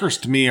Packers,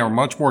 to me, are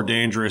much more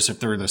dangerous if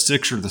they're the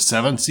 6 or the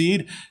 7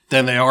 seed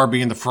than they are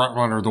being the front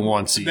runner or the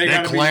 1 seed.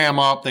 They clam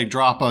up. They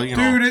drop a,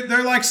 Dude,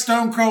 they're like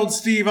Stone Cold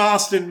Steve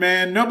Austin,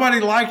 man. Nobody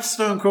liked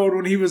Stone Cold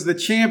when he was the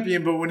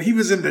champion, but when he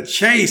was in the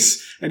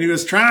chase and he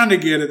was trying to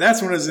get it,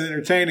 that's when it was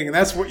entertaining. And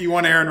that's what you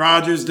want Aaron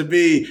Rodgers to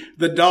be,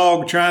 the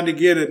dog trying to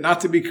get it, not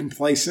to be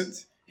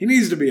complacent. He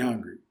needs to be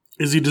hungry.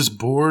 Is he just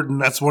bored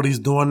and that's what he's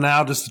doing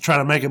now just to try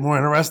to make it more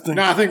interesting?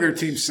 No, I think their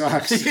team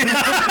sucks.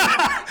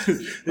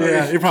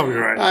 Yeah, you're probably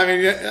right. I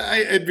mean,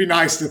 it'd be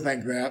nice to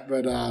think that,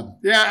 but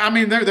I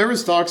mean, there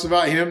was talks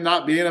about him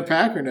not being a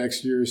Packer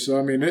next year. So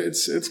I mean,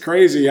 it's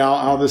crazy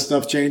how this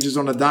stuff changes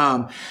on a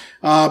dime.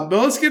 But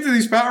let's get to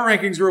these power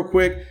rankings real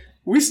quick.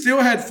 We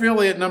still had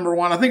Philly at number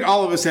 1. I think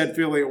all of us had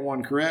Philly at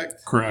 1,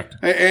 correct? Correct.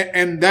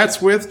 And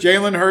that's with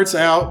Jalen Hurts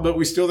out, but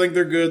we still think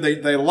they're good.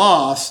 They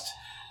lost,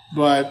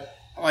 but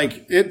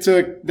like it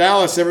took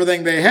Dallas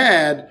everything they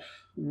had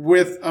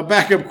with a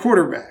backup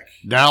quarterback.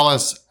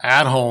 Dallas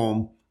at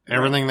home.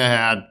 Everything they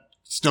had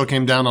still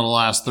came down to the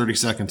last 30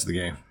 seconds of the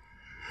game.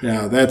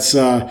 Yeah, that's,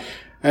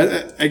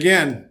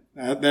 again,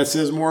 that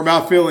says more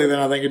about Philly than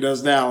I think it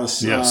does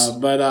Dallas. Yes.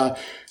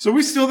 So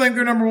we still think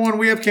they're number 1.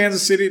 We have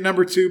Kansas City at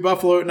number 2,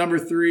 Buffalo at number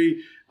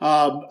 3.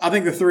 I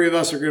think the three of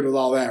us are good with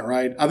all that,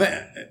 right?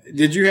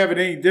 Did you have it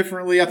any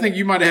differently? I think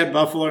you might have had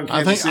Buffalo and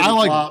Kansas City. I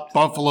like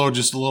Buffalo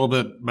just a little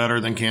bit better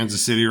than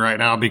Kansas City right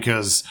now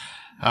because,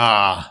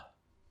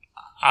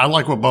 I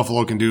like what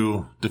Buffalo can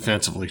do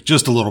defensively,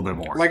 just a little bit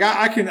more. Like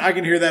I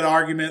can hear that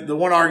argument. The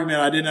one argument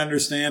I didn't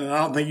understand, and I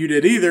don't think you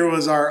did either,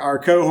 was our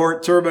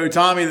cohort Turbo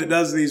Tommy that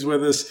does these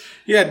with us.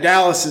 He had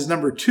Dallas as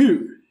number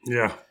 2.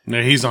 Yeah,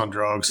 he's on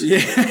drugs.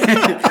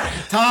 Yeah,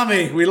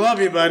 Tommy, we love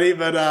you, buddy,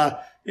 but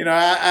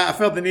I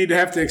felt the need to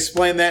have to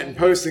explain that in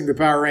posting the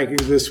power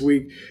rankings this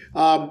week.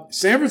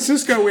 San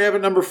Francisco, we have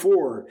at number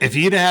 4. If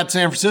he'd have had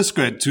San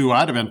Francisco at 2,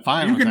 I'd have been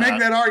fine. You can make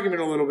that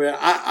argument a little bit.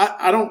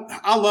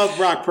 I love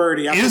Brock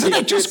Purdy. Isn't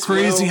it just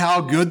crazy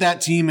how good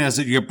that team is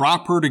that you get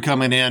Brock Purdy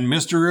coming in,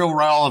 Mr.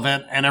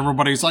 Irrelevant, and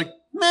everybody's like,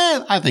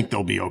 man, I think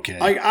they'll be okay.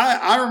 Like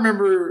I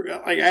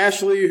remember like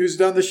Ashley, who's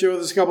done the show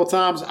with us a couple of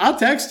times, I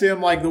texted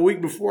him like the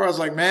week before. I was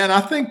like, man,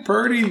 I think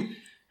Purdy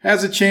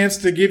has a chance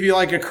to give you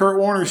like a Kurt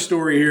Warner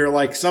story here,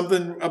 like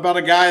something about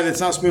a guy that's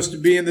not supposed to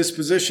be in this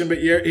position, but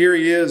here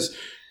he is.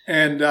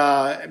 And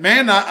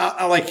man,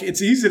 I like,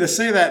 it's easy to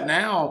say that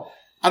now.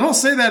 I don't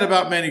say that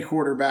about many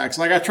quarterbacks.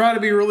 Like I try to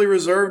be really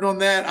reserved on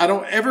that.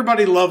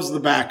 Everybody loves the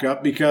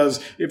backup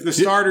because if the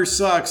starter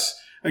sucks,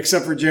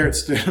 except for Jarrett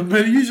Stidham,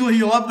 but usually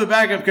you love the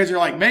backup because you're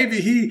like,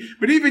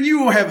 but even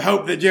you will have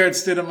hope that Jarrett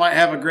Stidham might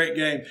have a great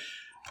game.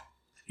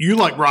 You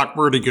like Brock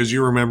Purdy because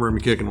you remember him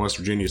kicking West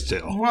Virginia's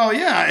tail. Well,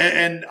 yeah,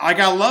 and like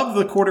I love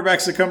the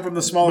quarterbacks that come from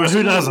the smaller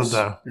schools. But who doesn't,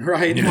 though?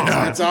 Right. Yeah.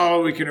 That's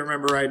all we can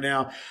remember right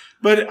now.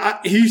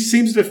 But he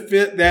seems to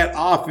fit that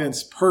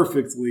offense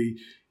perfectly.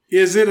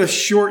 Is it a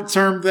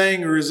short-term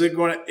thing, or is it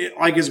going to –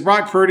 like is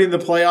Brock Purdy in the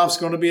playoffs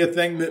going to be a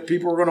thing that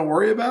people are going to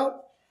worry about?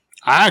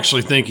 I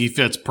actually think he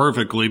fits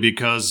perfectly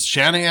because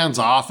Shanahan's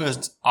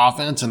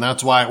offense, and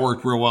that's why it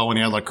worked real well when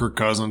he had like Kirk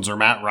Cousins or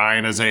Matt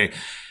Ryan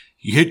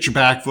You hit your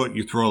back foot,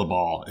 you throw the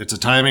ball. It's a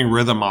timing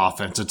rhythm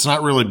offense. It's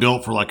not really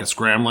built for like a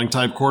scrambling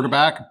type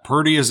quarterback.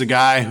 Purdy is a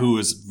guy who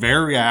is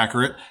very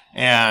accurate,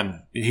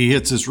 and he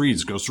hits his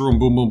reads, goes through them,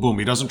 boom, boom, boom.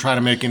 He doesn't try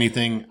to make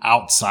anything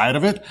outside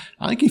of it.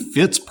 I think he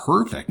fits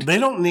perfect. They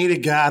don't need a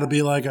guy to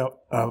be like a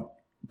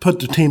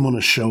put the team on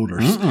his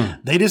shoulders.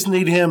 They just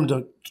need him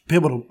to be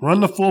able to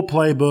run the full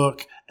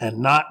playbook and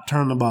not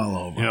turn the ball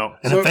over. Yep.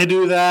 And if they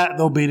do that,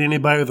 they'll beat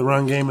anybody with the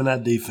run game in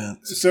that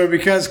defense. So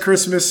because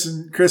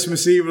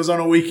Christmas Eve was on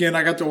a weekend,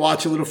 I got to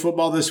watch a little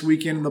football this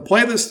weekend. And the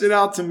play that stood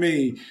out to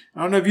me,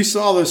 I don't know if you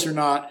saw this or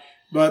not,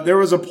 but there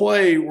was a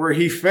play where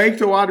he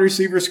faked a wide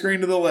receiver screen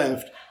to the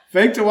left,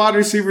 faked a wide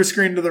receiver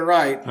screen to the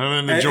right.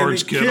 And then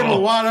George Kittle.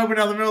 Kittle wide open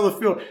down the middle of the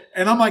field.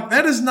 And I'm like,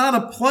 that is not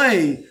a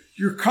play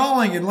you're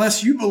calling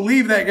unless you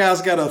believe that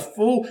guy's got a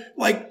full,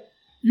 like,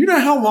 you know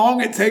how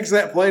long it takes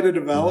that play to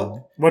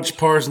develop? Butch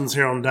Parsons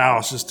here on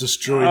Dallas just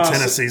destroyed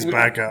Tennessee's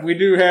backup. We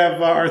do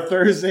have our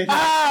Thursday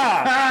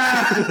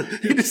night.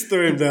 He just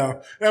threw him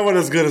down. That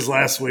wasn't as good as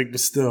last week, but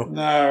still.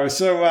 No.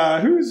 So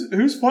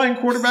who's playing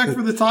quarterback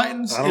for the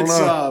Titans? I don't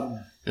know.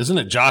 Isn't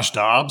it Josh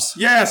Dobbs?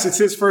 Yes, it's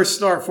his first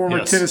start,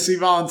 former Tennessee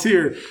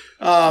Volunteer.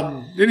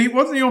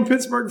 Wasn't he on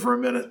Pittsburgh for a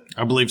minute?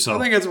 I believe so. I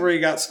think that's where he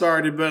got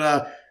started,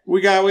 but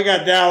we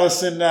got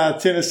Dallas and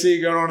Tennessee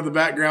going on in the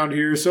background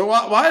here. So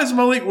why is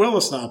Malik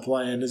Willis not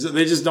playing? Is it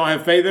they just don't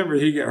have faith in him, or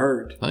did he get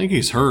hurt? I think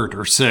he's hurt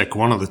or sick,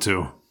 one of the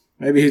two.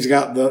 Maybe he's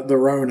got the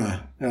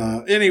Rona.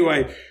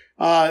 Anyway,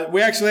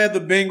 we actually had the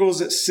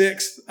Bengals at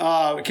 6.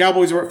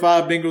 Cowboys were at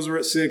 5. Bengals were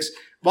at 6.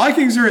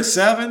 Vikings are at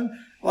 7.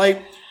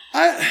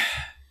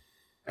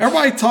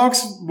 Everybody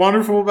talks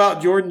wonderful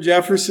about Jordan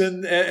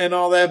Jefferson and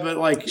all that, but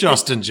like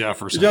Justin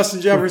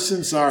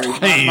Jefferson. Sorry,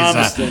 my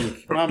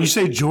mistake. You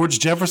say George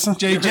Jefferson?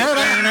 No,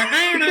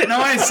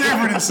 I ain't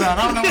Sanford and Son.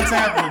 I don't know what's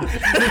happening.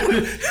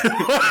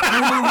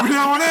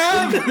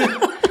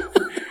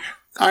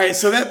 All right,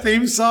 so that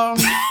theme song,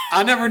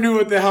 I never knew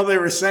what the hell they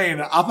were saying.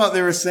 I thought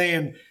they were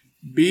saying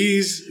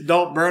bees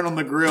don't burn on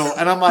the grill,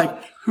 and I'm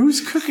like,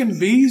 who's cooking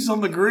bees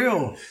on the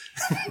grill?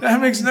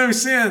 That makes no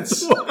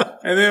sense.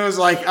 And then it was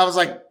like, I was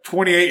like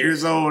 28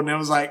 years old, and it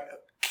was like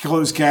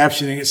closed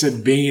captioning. It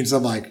said beans.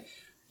 I'm like,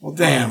 well,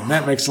 damn,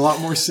 that makes a lot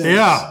more sense.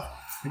 Yeah.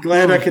 I'm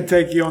glad I could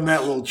take you on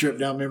that little trip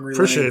down memory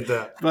lane. Appreciate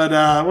that.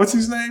 But what's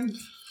his name?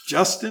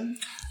 Justin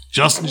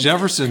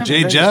Jefferson,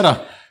 Jay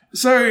Jetta.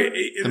 So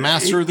the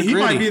master of the he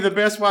gritty. might be the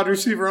best wide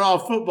receiver in all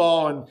of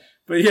football,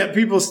 but yet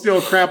people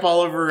still crap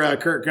all over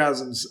Kirk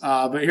Cousins.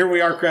 But here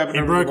we are crapping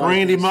over broke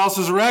Randy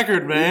Moss's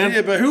record, man.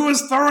 Yeah, but who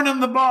was throwing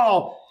him the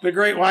ball? The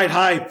great white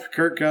hype,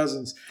 Kirk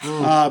Cousins.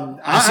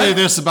 I say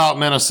this about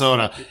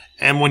Minnesota,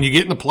 and when you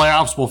get in the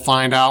playoffs, we'll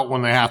find out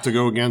when they have to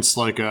go against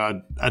like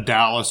a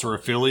Dallas or a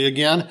Philly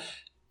again.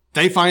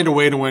 They find a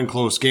way to win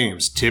close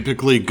games.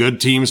 Typically,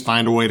 good teams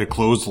find a way to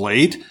close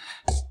late.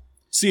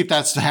 See if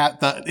that's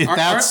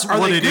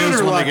what it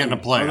is when they get in the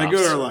playoffs. Are they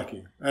good or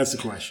lucky? That's the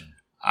question.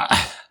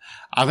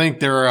 I think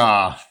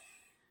they're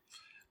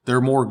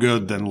more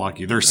good than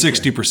lucky. They're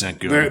 60%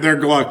 good.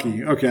 They're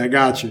lucky. Okay, I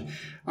got you.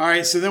 All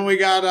right, so then we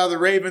got the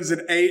Ravens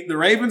at 8. The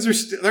Ravens are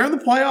they're in the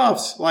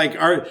playoffs.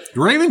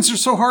 The Ravens are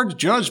so hard to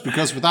judge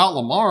because without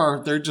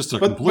Lamar, they're just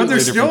completely different. But they're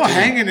still team.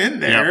 Hanging in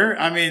there. Yep.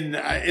 I mean,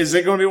 is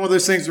it going to be one of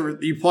those things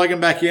where you plug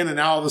them back in and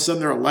now all of a sudden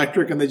they're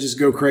electric and they just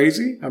go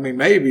crazy? I mean,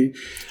 maybe.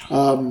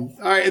 All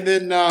right, and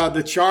then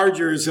the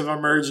Chargers have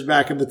emerged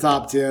back in the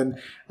top 10.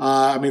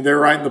 I mean, they're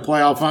right in the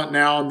playoff hunt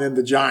now, and then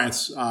the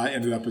Giants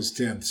ended up as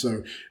 10th.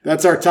 So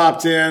that's our top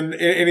 10.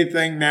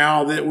 Anything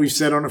now that we've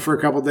said on it for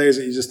a couple of days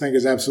that you just think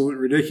is absolutely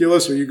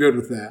ridiculous, or are you good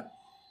with that?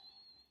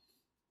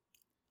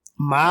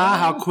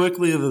 How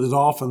quickly the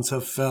Dolphins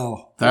have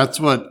fell. That's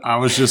what I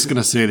was just going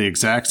to say. The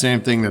exact same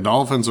thing. The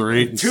Dolphins are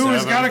 8-7.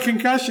 Tua's got a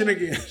concussion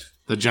again.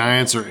 The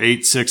Giants are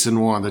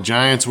 8-6-1. The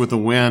Giants with a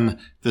win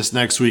this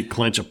next week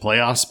clinch a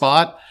playoff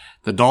spot.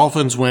 The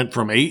Dolphins went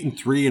from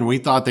 8-3, and we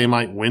thought they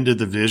might win the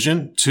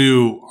division,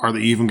 to are they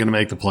even going to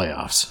make the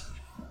playoffs?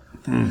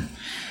 All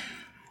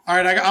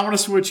right, I want to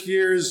switch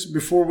gears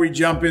before we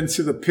jump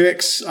into the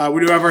picks.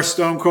 We do have our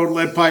Stone Cold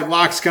Lead Pipe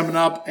locks coming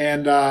up,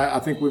 and I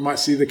think we might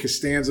see the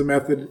Costanza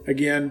method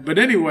again. But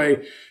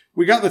anyway,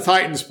 we got the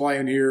Titans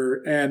playing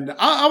here, and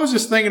I was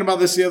just thinking about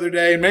this the other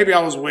day, and maybe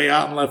I was way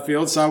out in left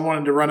field, so I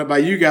wanted to run it by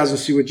you guys and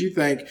see what you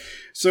think.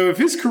 So if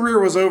his career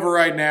was over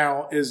right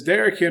now, is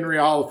Derrick Henry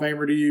a Hall of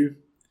Famer to you?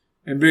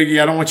 And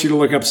Biggie, I don't want you to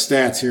look up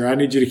stats here. I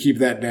need you to keep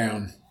that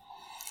down.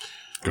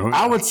 Go ahead.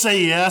 I would say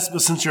yes,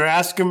 but since you're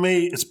asking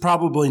me, it's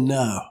probably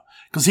no.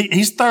 Because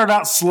he started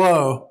out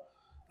slow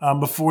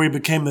before he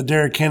became the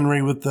Derrick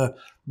Henry with the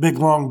big,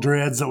 long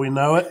dreads that we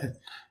know it.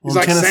 He's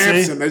like Tennessee.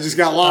 Samson. They just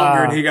got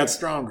longer and he got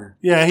stronger.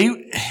 Yeah.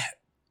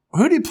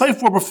 Who did he play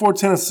for before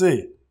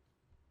Tennessee?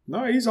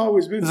 No, he's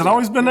always been. Has it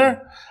always been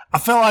there? I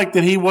felt like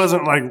that he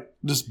wasn't like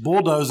just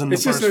bulldozing.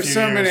 It's just there's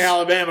so many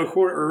Alabama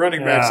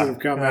running backs that have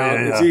come out.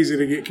 Yeah. It's easy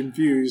to get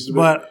confused.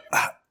 But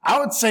I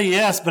would say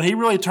yes, but he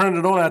really turned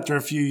it on after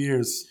a few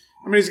years.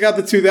 I mean, he's got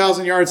the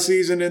 2,000-yard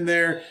season in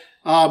there.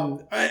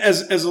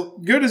 As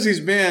good as he's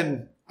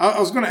been, I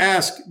was going to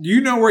ask, do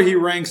you know where he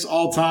ranks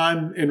all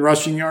time in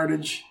rushing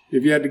yardage,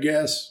 if you had to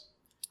guess?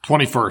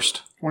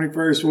 21st.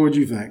 21st, what would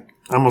you think?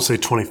 I'm going to say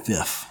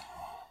 25th.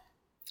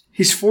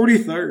 He's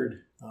 43rd.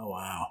 Oh,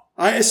 wow.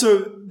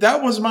 So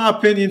that was my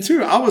opinion,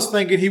 too. I was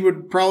thinking he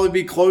would probably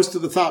be close to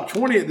the top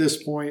 20 at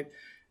this point.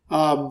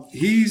 I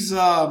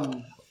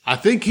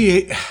think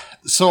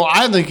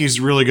he's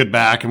really good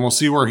back, and we'll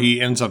see where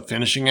he ends up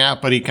finishing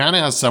at. But he kind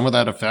of has some of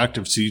that effect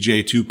of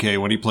CJ2K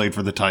when he played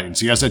for the Titans.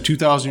 He has that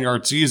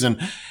 2,000-yard season,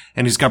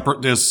 and he's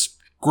got this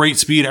great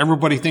speed.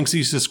 Everybody thinks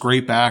he's this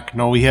great back.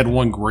 No, he had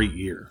one great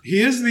year.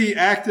 He is the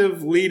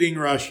active leading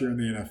rusher in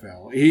the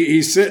NFL.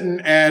 He's sitting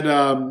at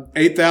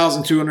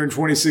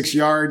 8,226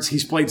 yards.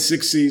 He's played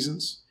 6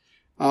 seasons.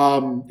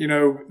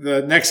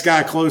 The next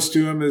guy close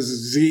to him is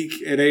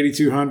Zeke at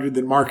 8,200,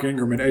 then Mark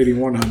Ingram at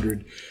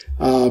 8,100.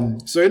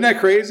 So isn't that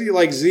crazy?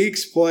 Like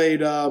Zeke's played,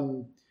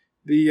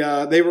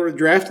 they were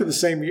drafted the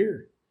same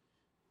year,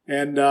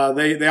 and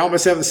they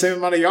almost have the same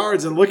amount of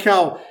yards. And look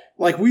how,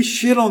 like, we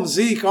shit on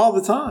Zeke all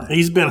the time.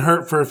 He's been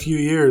hurt for a few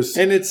years,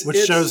 and which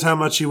shows how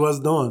much he was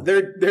doing.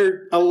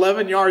 They're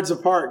 11 yards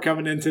apart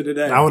coming into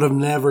today. I would have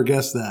never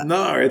guessed that.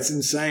 No, it's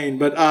insane.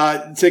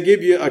 But to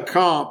give you a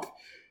comp,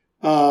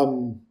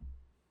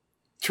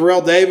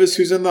 Terrell Davis,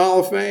 who's in the Hall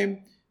of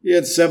Fame, he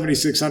had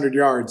 7,600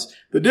 yards.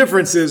 The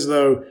difference is,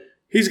 though,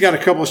 he's got a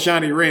couple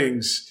shiny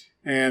rings,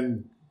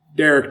 and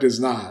Derek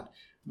does not.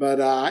 But,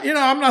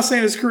 I'm not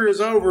saying his career is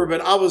over,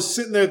 but I was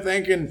sitting there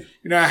thinking,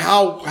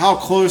 how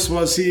close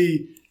was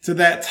he to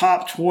that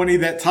top 20,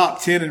 that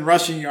top 10 in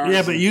rushing yards?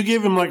 Yeah, but you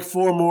give him like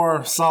 4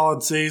 more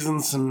solid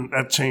seasons, and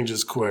that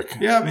changes quick.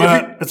 Yeah,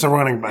 but it's a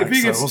running back. If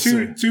he gets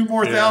two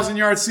more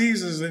 1,000-yard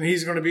seasons, then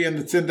he's going to be in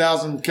the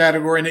 10,000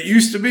 category. And it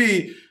used to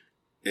be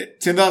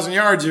 10,000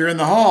 yards, you're in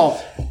the Hall.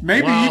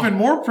 Maybe even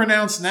more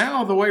pronounced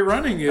now the way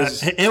running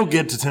is. He'll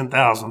get to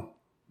 10,000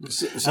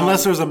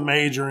 unless there's a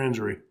major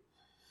injury.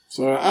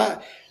 So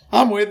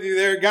I'm with you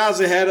there. Guys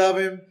ahead of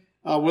him,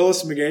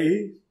 Willis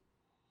McGahee.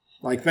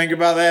 Like, think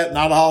about that.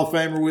 Not a Hall of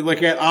Famer. We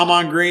look at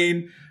Amon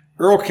Green,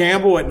 Earl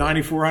Campbell at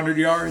 9,400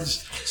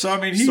 yards. So,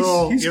 I mean, he's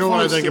you know what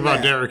I think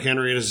about that. Derrick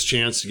Henry and his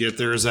chance to get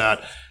there is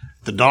that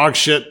the dog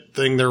shit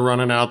thing they're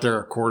running out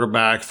there at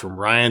quarterback, from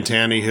Ryan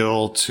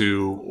Tannehill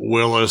to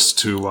Willis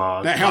to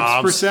that helps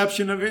Dobbs.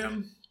 Perception of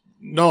him?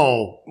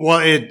 No. Well,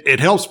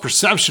 it helps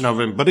perception of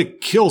him, but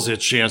it kills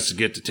its chance to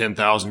get to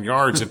 10,000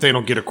 yards if they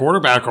don't get a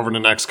quarterback over the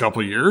next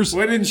couple of years.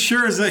 What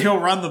ensures that he'll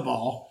run the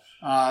ball.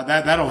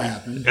 That'll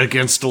happen.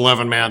 Against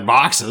 11-man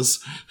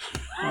boxes.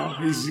 Well,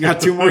 he's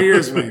got 2 more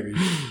years maybe.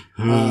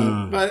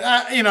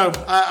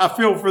 I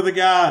feel for the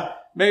guy.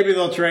 Maybe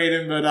they'll trade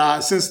him,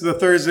 but since the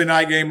Thursday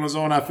night game was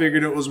on, I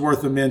figured it was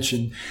worth a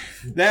mention.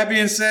 That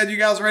being said, you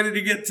guys ready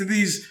to get to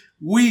these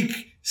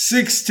week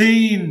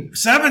 17?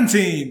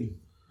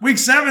 Week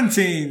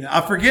 17.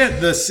 I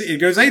forget this. It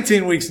goes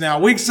 18 weeks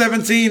now. Week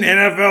 17,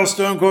 NFL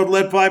Stone Cold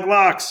Lead Pipe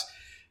Locks.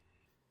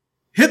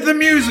 Hit the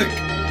music.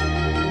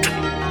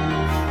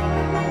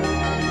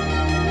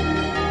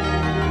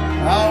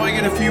 Oh, we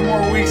get a few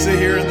more weeks of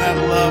hearing that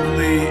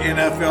lovely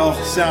NFL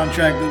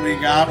soundtrack that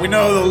we got. We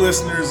know the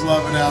listeners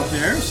love it out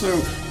there, so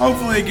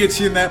hopefully it gets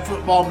you in that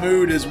football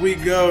mood as we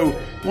go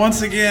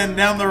once again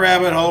down the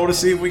rabbit hole to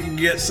see if we can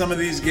get some of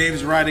these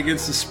games right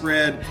against the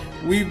spread.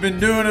 We've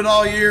been doing it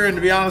all year, and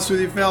to be honest with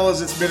you,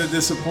 fellas, it's been a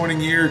disappointing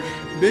year.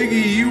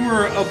 Biggie, you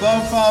were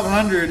above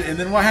 500, and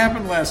then what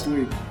happened last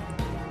week?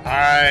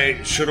 I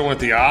should have went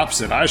the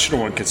opposite. I should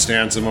have went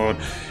Costanza mode.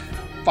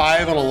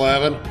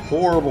 5-11,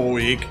 horrible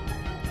week.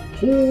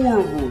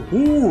 Horrible.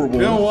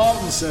 Bill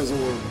Walton says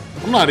horrible.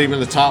 I'm not even in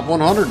the top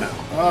 100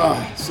 now.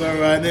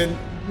 And then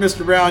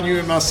Mr. Brown, you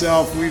and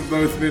myself, we've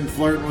both been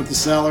flirting with the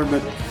cellar,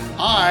 but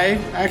I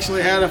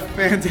actually had a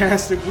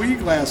fantastic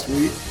week last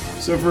week.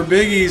 So for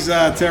Biggie's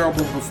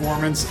terrible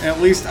performance,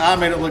 at least I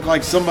made it look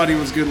like somebody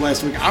was good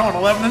last week. I went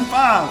 11-5.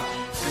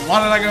 And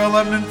why did I go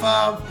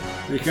 11-5?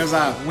 Because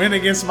I went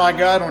against my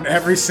gut on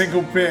every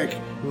single pick.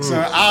 So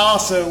I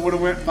also would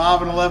have went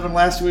 5-11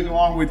 last week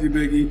along with you,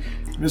 Biggie.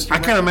 I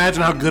can't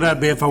imagine how good I'd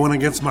be if I went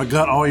against my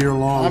gut all year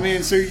long. I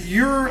mean, so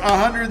you're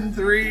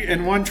 103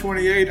 and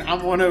 128.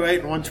 I'm 108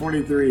 and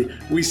 123.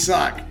 We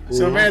suck.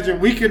 So imagine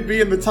we could be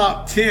in the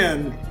top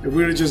 10 if we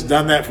would have just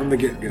done that from the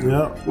get-go.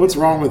 Yep. What's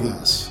wrong with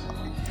us?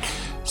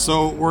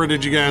 So where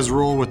did you guys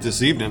roll with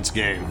this evening's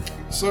game?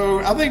 So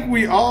I think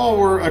we all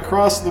were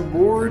across the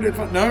board.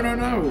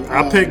 No.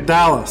 I picked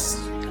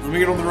Dallas. Let me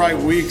get on the right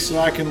week so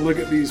I can look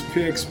at these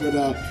picks. But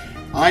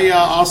I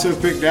also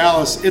picked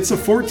Dallas. It's a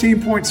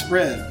 14-point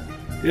spread.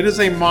 It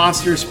is a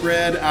monster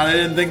spread. I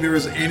didn't think there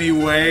was any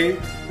way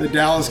that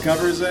Dallas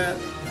covers that.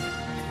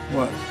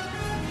 What?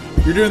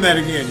 You're doing that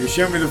again. You're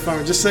showing me the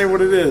phone. Just say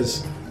what it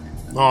is.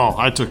 Oh,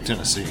 I took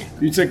Tennessee.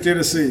 You took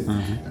Tennessee.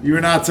 Mm-hmm. You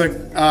and I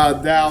took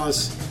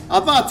Dallas. I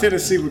thought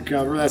Tennessee would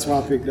cover. That's why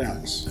I picked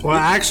Dallas. Well,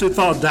 I actually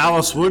thought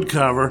Dallas would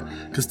cover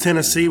because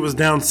Tennessee was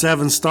down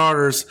 7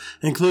 starters,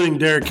 including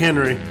Derrick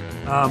Henry.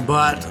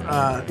 But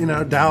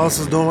Dallas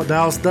is doing what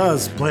Dallas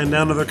does, playing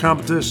down to their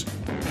competition.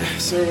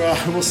 So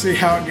we'll see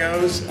how it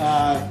goes.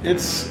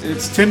 It's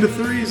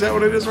 10-3. Is that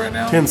what it is right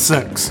now?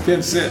 10-6.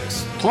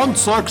 10-6.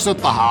 10-6 at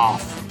the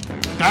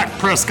half. Dak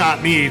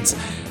Prescott needs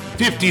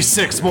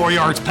 56 more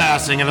yards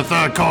passing in the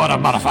third quarter,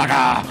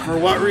 motherfucker. For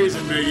what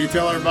reason, Big? You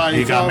tell everybody.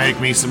 You gotta make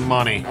me some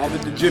money. All the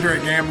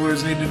degenerate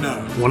gamblers need to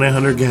know.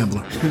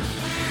 1-800-GAMBLER.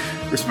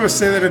 We're supposed to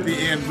say that at the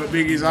end, but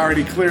Biggie's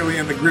already clearly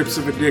in the grips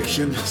of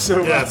addiction.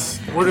 So Yes,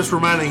 we're just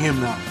reminding him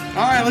now.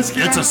 all right, let's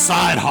get It's on. a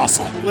side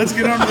hustle. Let's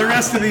get on to the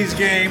rest of these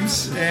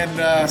games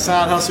and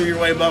side hustle your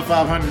way above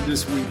 500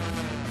 this week.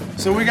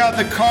 So we got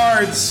the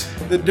Cards,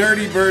 the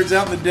Dirty Birds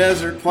out in the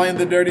desert, playing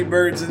the Dirty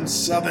Birds in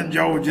southern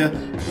Georgia.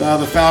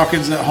 The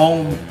Falcons at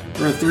home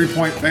for a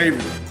 3-point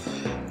favorite.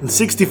 And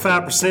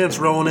 65% is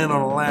rolling in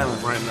on Atlanta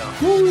right now.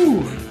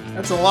 Woo,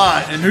 that's a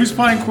lot. And who's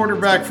playing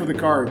quarterback for the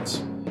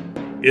Cards?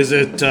 Is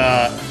it,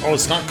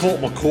 it's not Colt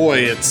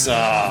McCoy, it's,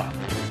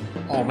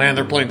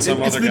 they're playing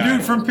some It's other the guy.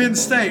 dude from Penn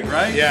State,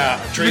 right?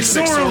 Yeah, Trace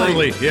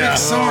McSorley. McSorley. Yeah.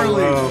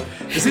 McSorley. Oh,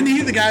 Isn't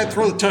he the guy that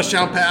throw the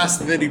touchdown pass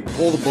and then he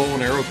pull the bow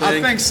and arrow thing?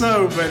 I think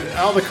so, but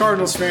all the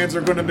Cardinals fans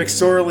are going to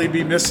McSorley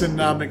be missing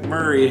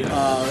McMurray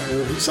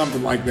or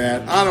something like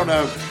that. I don't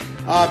know.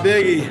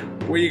 Biggie,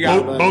 what you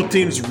got? Both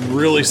teams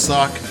really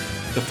suck.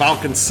 The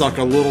Falcons suck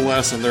a little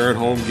less, and they're at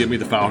home. Give me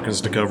the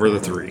Falcons to cover the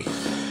 3.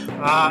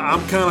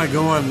 I'm kind of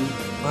going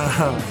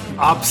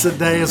opposite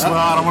day as well.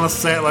 I don't want to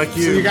say it like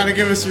you. So you got to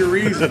give us your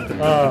reason.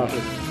 No,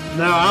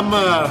 I'm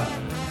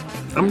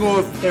going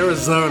with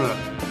Arizona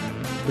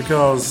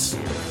because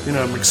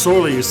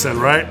McSorley. You said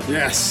right?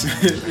 Yes.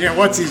 Yeah.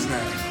 What's his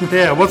name?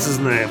 Yeah. What's his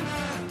name?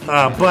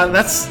 But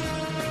that's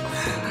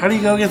how do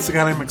you go against a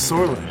guy named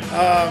McSorley?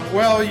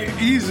 Well, you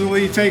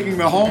easily taking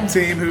the home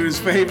team, who is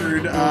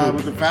favored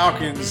with the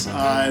Falcons.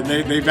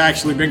 They've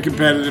actually been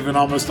competitive in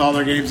almost all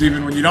their games,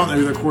 even when you don't know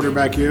who their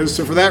quarterback is.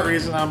 So for that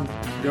reason, I'm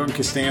going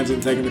Costanza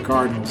and taking the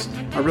Cardinals.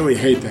 I really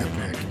hate that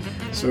pick.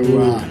 So you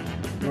want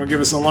to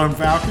give us a lone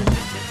Falcon?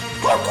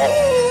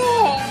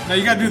 Now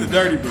you got to do the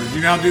Dirty Bird.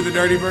 You know how to do the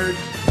Dirty Bird?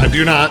 I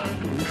do not.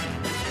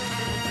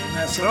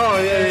 That's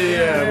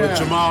With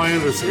Jamal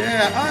Anderson.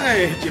 Yeah,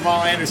 hey,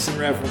 Jamal Anderson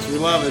reference. We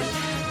love it.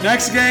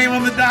 Next game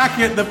on the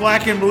docket, the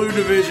Black and Blue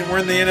division. We're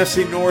in the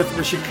NFC North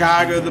for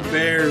Chicago, the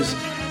Bears,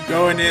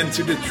 going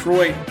into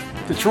Detroit.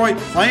 Detroit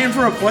playing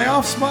for a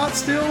playoff spot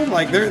still?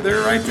 Like they're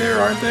right there,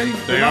 aren't they?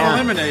 They're not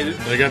eliminated.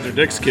 They got their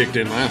dicks kicked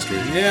in last week.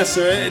 Yeah,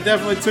 so it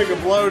definitely took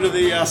a blow to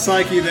the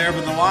psyche there,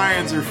 but the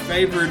Lions are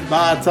favored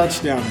by a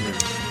touchdown here.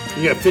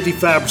 You got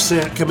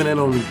 55% coming in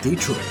on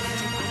Detroit.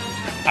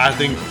 I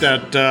think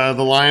that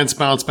the Lions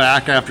bounce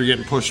back after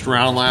getting pushed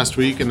around last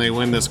week, and they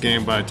win this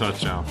game by a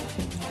touchdown.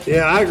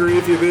 Yeah, I agree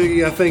with you,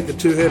 Biggie. I think the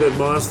two-headed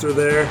monster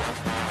there.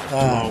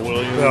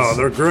 Williams. Oh,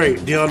 they're great.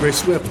 DeAndre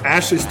Swift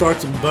actually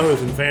starts them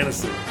both in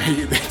fantasy.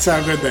 That's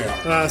how good they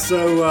are.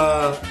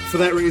 So for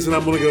that reason,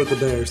 I'm going to go with the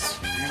Bears.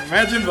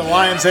 Imagine if the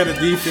Lions had a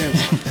defense.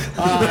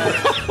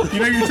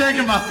 You're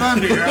taking my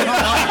thunder here.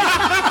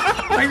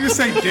 I can just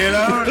say ditto.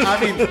 I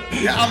mean,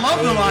 yeah, I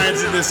love the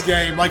Lions in this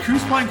game. Like,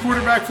 who's playing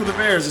quarterback for the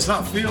Bears? It's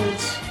not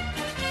Fields.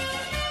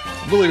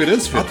 I believe it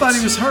is Fields. I thought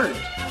he was hurt.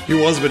 He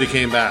was, but he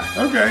came back.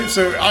 Okay,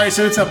 so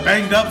it's a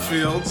banged up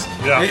Fields.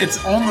 Yeah.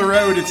 It's on the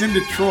road. It's in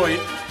Detroit.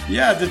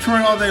 Yeah,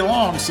 Detroit all day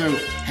long. So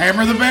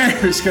hammer the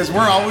Bears because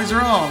we're always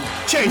wrong.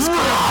 Chase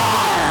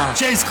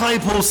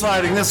Claypool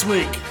sighting this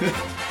week.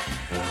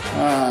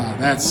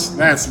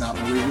 That's not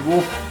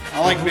believable. I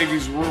like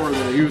Biggie's roar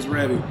though. He was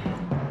ready.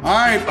 All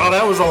right. Oh,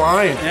 that was a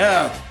lion.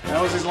 Yeah,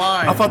 that was his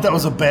line. I thought that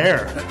was a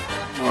bear.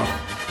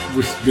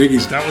 With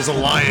Biggie's. That was a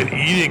lion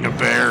eating a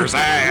bear's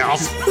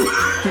ass.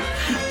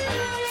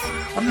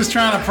 I'm just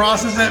trying to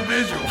process that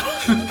visual.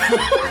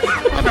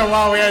 I don't know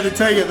why we had to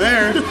take it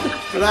there,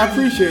 but I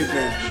appreciate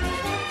that.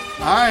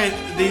 All right,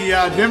 the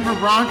Denver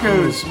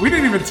Broncos. We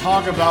didn't even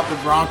talk about the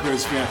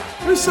Broncos yet.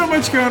 There's so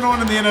much going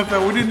on in the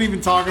NFL. We didn't even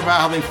talk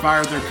about how they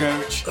fired their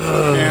coach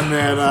and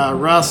that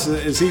Russ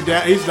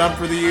he's done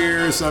for the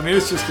year. So I mean,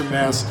 it's just a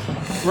mess.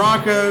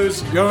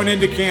 Broncos going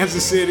into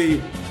Kansas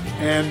City,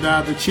 and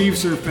the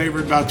Chiefs are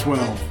favored by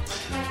 12.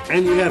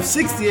 And you have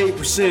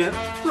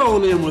 68%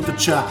 rolling in with the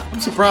chop.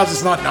 I'm surprised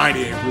it's not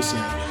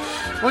 98%.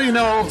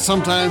 Well,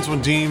 sometimes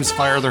when teams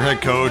fire their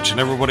head coach and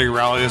everybody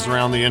rallies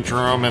around the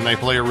interim and they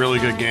play a really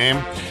good game,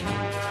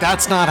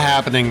 that's not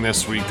happening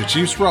this week. The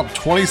Chiefs were up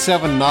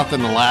 27-0 the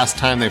last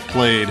time they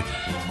played,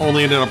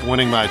 only ended up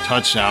winning by a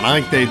touchdown. I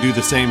think they do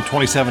the same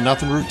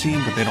 27-0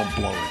 routine, but they don't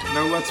blow it.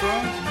 No, what's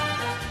wrong?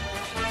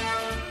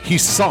 He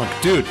sunk,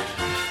 dude.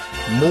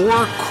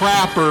 More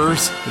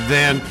crappers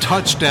than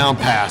touchdown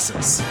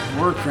passes.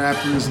 More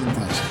crappers than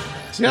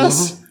touchdowns.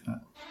 Yes.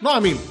 No, I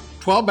mean,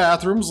 12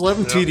 bathrooms,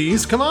 11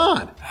 TDs. Come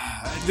on.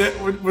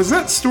 Was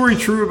that story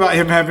true about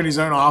him having his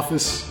own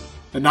office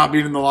and not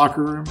being in the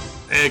locker room?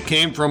 It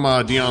came from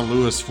Deion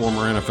Lewis,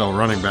 former NFL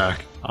running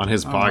back, on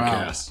his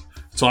podcast. Wow.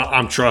 So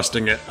I'm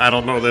trusting it. I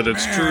don't know that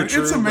it's true.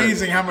 It's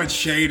amazing how much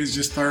shade is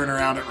just thrown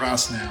around at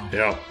Russ now.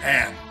 Yeah.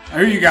 Man,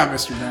 who you got,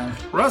 Mr. Brown?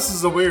 Russ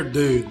is a weird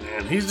dude,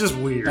 man. He's just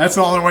weird. That's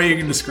the only way you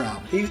can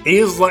describe him. He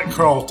is like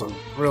Carlton,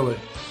 really.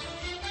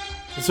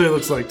 That's what it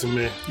looks like to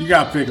me. You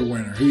got to pick a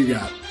winner. Who you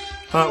got?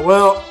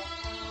 Well,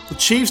 the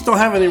Chiefs don't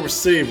have any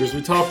receivers.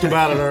 We talked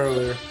about it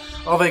earlier.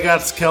 All they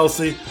got is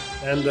Kelsey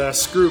and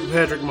screw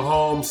Patrick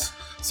Mahomes.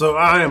 So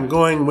I am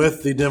going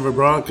with the Denver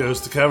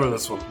Broncos to cover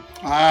this one.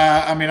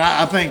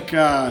 I think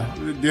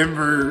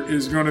Denver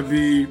is going to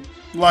be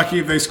lucky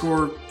if they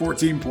score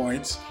 14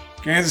 points.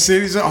 Kansas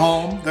City's at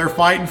home. They're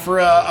fighting for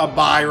a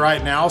bye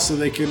right now, so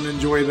they can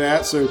enjoy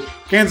that. So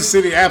Kansas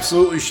City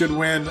absolutely should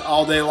win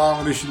all day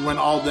long. They should win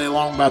all day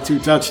long by 2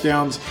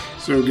 touchdowns.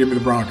 So give me the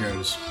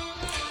Broncos.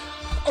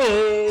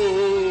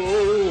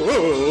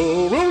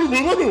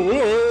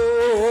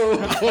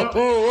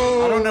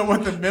 I don't know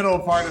what the middle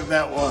part of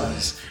that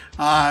was.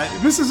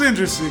 This is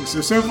interesting.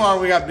 So far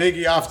we got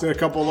Biggie off to a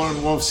couple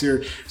lone wolves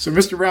here. So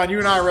Mr. Brown, you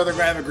and I are rather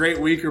going to have a great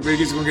week, or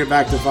Biggie's going to get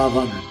back to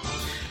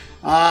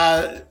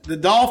 500. The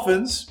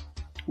Dolphins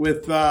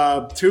with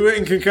Tua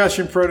in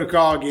concussion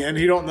protocol again.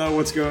 He don't know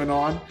what's going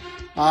on.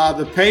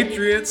 The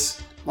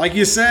Patriots, like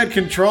you said,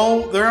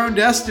 control their own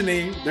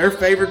destiny. They're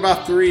favored by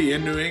 3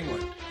 in New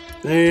England.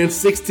 And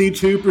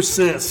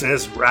 62%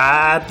 says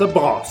ride the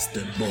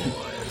Boston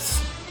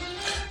boys.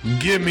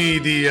 Give me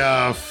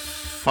the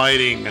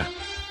fighting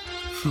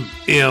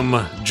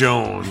M.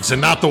 Jones and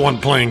not the one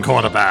playing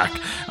quarterback.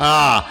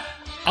 I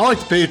like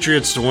the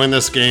Patriots to win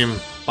this game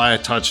by a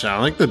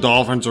touchdown. I think the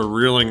Dolphins are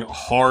reeling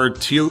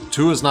hard.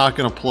 Tua's not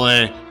going to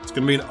play. It's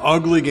going to be an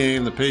ugly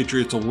game. The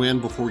Patriots will win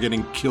before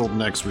getting killed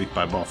next week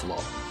by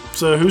Buffalo.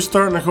 So who's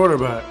starting the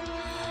quarterback?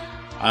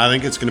 I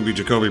think it's going to be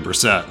Jacoby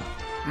Brissett.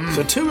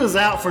 So Tua's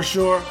out for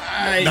sure.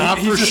 Not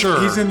for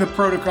sure. He's in the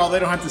protocol. They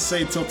don't have to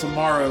say till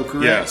tomorrow,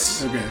 correct?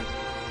 Yes. Okay.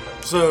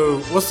 So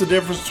what's the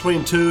difference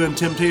between Tua and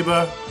Tim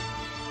Tebow?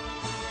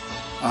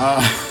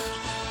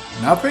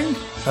 Nothing?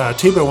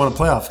 Tebow won a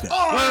playoff game.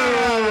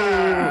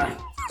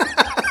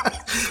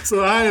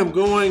 So I am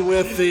going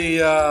with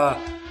the, I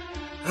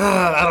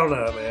don't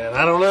know, man.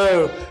 I don't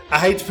know. I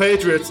hate the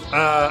Patriots.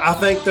 I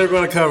think they're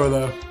going to cover,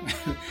 though.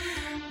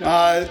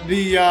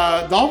 The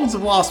Dolphins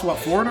have lost,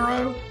 4 in a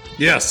row?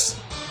 Yes.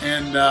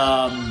 And,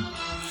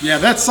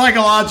 that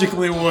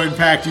psychologically will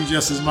impact you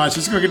just as much.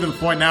 It's going to get to the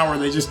point now where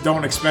they just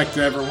don't expect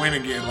to ever win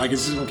again. Like,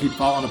 it's just going to keep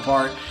falling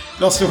apart.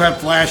 They'll still have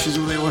flashes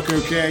where they look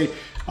okay.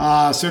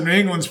 So New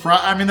England's they're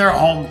at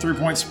home,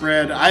 3-point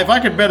spread. If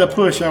I could bet a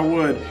push, I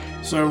would.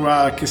 So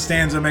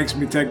Costanza makes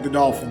me take the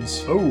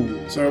Dolphins. Oh.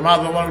 So am I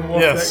the lone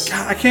wolf? Yes.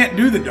 God, I can't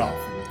do the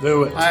Dolphins.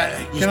 Do it.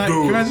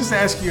 Can I just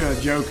ask you a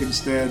joke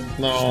instead?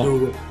 No. Just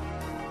do it.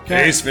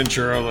 Ace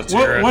Ventura, let's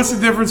hear it. What's the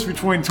difference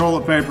between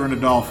toilet paper and a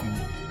dolphin?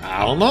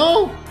 I don't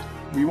know.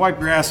 You wipe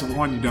your ass with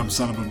one, you dumb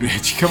son of a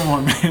bitch. Come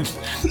on, man.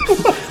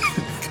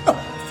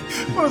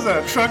 What was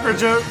that, a trucker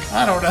joke?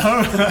 I don't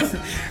know. That's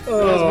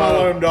my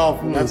lone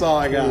dolphin. That's all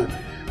I got.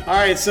 All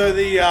right, so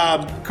the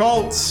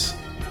Colts,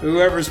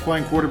 whoever's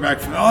playing quarterback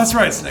for... Oh, that's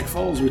right, it's Nick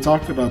Foles. We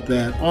talked about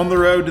that. On the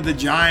road to the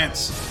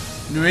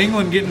Giants. New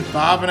England getting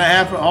 5.5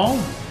 at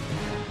home.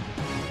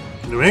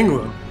 New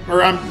England?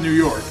 Or New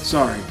York,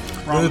 sorry.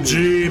 The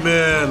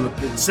G-Men.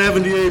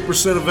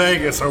 78% of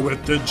Vegas are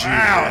with the G-Men.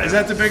 Wow, is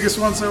that the biggest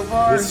one so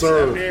far? Yes,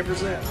 sir.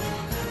 78%.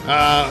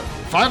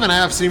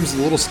 5.5 seems a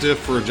little stiff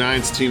for a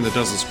Giants team that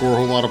doesn't score a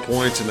whole lot of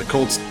points, and the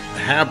Colts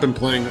have been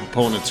playing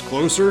opponents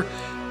closer.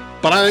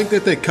 But I think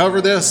that they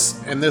cover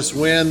this, and this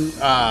win,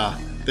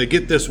 they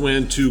get this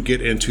win to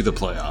get into the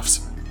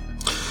playoffs.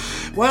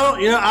 Well,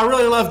 I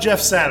really love Jeff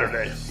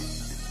Saturday.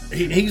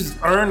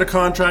 He's earned a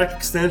contract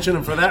extension,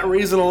 and for that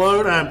reason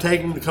alone, I'm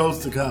taking the Colts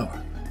to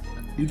cover.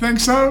 You think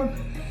so?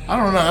 I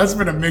don't know. That's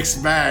been a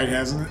mixed bag,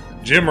 hasn't it?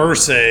 Jim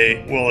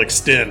Irsay will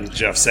extend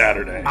Jeff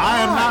Saturday.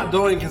 I am not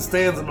doing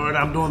Costanza mode.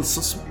 I'm doing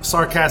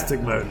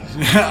sarcastic mode.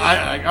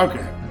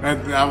 Okay.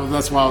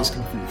 That's why I was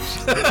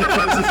confused.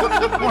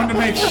 I wanted to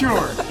make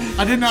sure.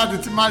 I did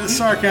not. My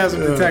sarcasm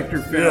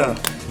detector failed.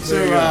 Yeah.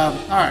 So, all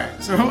right.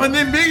 So, and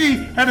then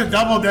Biggie had to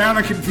double down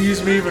and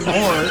confuse me even more.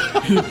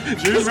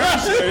 Jim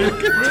Irsay.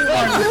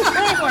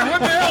 What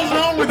the hell's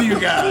wrong with you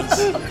guys?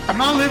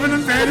 Am I living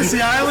in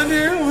Fantasy Island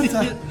here? What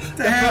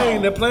the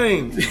hell? They're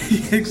playing.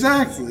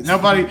 Exactly.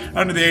 Nobody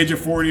under the age of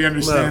 40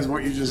 understands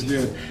what you just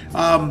did.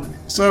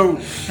 So,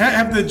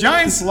 have the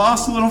Giants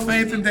lost a little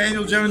faith in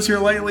Daniel Jones here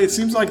lately? It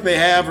seems like they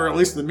have, or at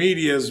least the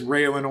media is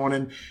railing on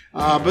him.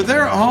 But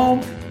they're at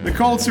home. The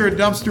Colts are a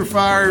dumpster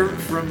fire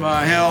from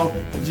hell.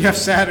 Jeff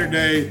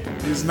Saturday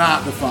is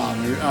not the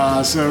father.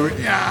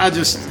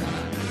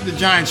 The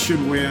Giants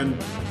should win.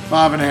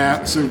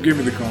 5.5, so give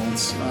me the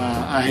Colts.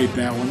 I hate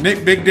that one.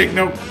 Big Dick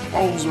No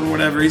Holes or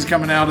whatever. He's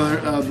coming out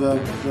of the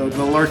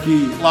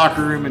Lurkey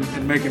locker room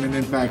and making an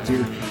impact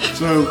here.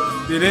 So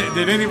did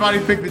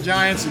anybody pick the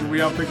Giants, and we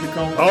all pick the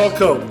Colts? All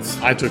Colts.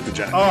 I took the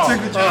Giants. You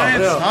took the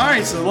Giants? Yeah. All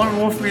right, so Lone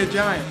Wolf me a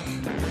Giant.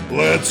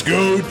 Let's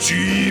go, Give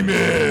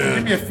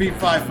G-Men. me a fee,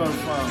 fi, fo,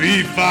 fum.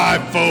 Fee, fi,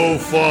 fo,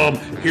 fum.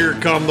 Here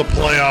come the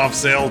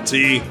playoffs,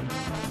 LT.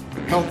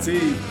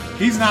 LT.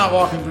 He's not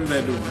walking through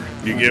that door.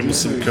 You give him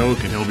some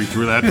Coke and he'll be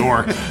through that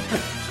door.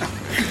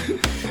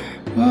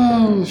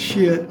 Oh,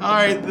 shit. All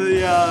right,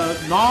 the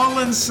New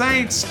Orleans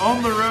Saints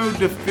on the road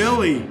to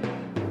Philly.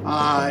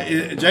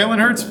 Jalen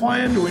Hurts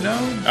playing? Do we know?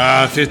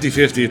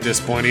 50-50 at this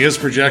point. He is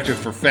projected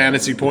for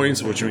fantasy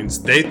points, which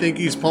means they think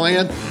he's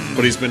playing,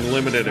 but he's been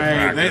limited in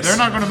practice. They're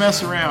not going to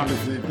mess around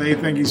if they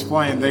think he's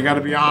playing. They got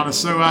to be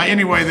honest. So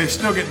anyway, they're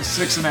still getting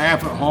 6.5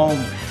 at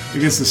home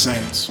against the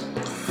Saints.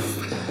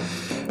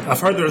 I've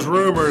heard there's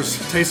rumors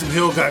Taysom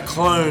Hill got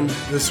cloned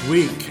this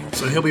week,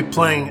 so he'll be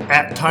playing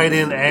at tight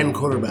end and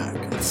quarterback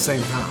at the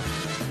same time.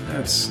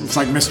 It's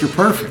like Mr.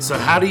 Perfect. So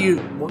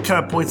what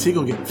kind of points he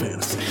going to get in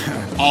fantasy?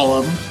 All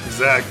of them.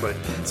 Exactly.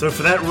 So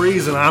for that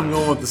reason, I'm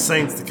going with the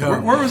Saints to cover.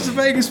 Where was the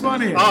Vegas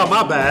money? Oh,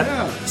 my bad.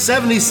 Yeah.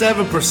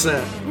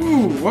 77%.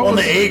 Ooh, what on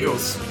was the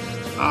Eagles.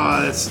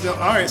 That's still all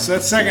right. So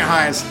that's second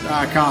highest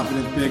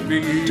confidence pick.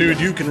 Dude,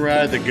 you can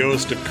ride the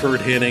ghost of Kurt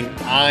Hennig.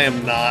 I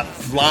am not.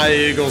 Fly,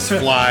 Eagles,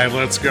 fly.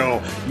 Let's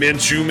go.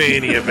 Minshew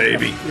mania,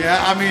 baby.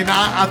 Yeah, I mean,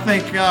 I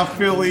think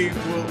Philly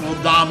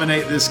will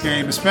dominate this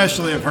game,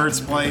 especially if Hurts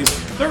plays.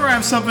 They're going to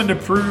have something to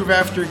prove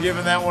after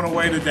giving that one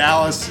away to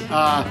Dallas.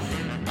 God,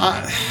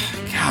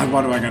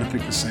 why do I got to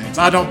pick the Saints?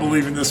 I don't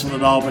believe in this one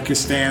at all, but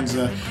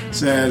Costanza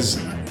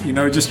says,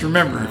 just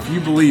remember, if you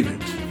believe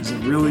it, is it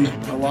really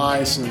a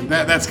lie? So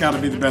that's got to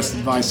be the best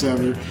advice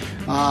ever.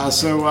 Are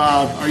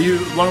you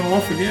lone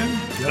wolf again?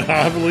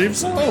 I believe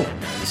so.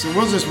 So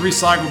we'll just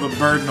recycle the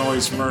bird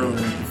noise from earlier with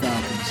the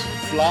Falcons.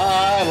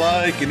 Fly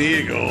like an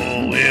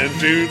eagle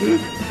into the...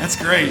 That's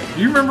great.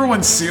 Do you remember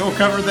when Seal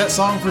covered that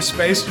song for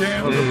Space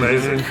Jam? That was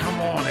amazing.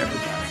 Come on,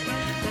 everybody.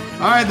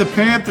 All right, the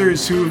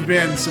Panthers, who have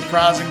been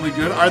surprisingly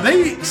good, are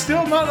they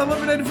still not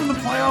eliminated from the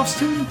playoffs,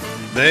 too?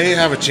 They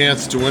have a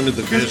chance to win the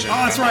division. Oh,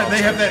 that's right.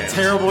 They have that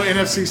terrible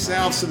NFC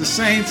South. So the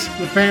Saints,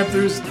 the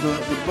Panthers,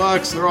 the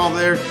Bucks, they're all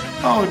there.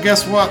 Oh, and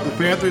guess what? The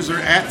Panthers are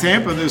at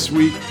Tampa this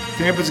week.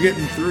 Tampa's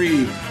getting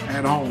 3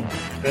 at home.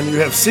 And you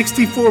have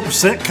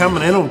 64%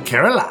 coming in on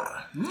Carolina.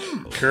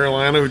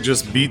 Carolina, who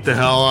just beat the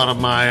hell out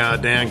of my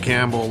Dan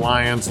Campbell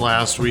Lions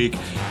last week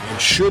and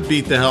should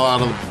beat the hell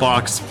out of the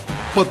Bucks,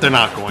 but they're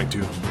not going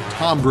to.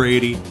 Tom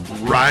Brady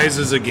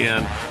rises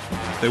again.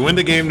 They win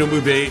the game to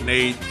move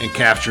 8-8 and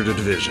capture the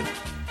division.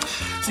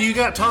 So you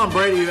got Tom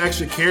Brady who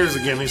actually cares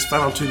again these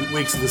final 2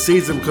 weeks of the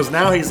season because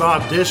now he's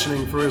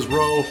auditioning for his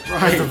role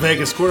as the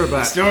Vegas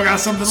quarterback. Still got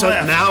something so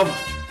left. Now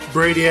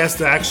Brady has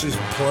to actually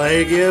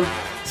play again.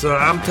 So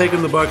I'm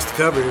taking the Bucks to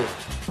cover here.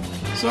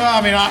 So,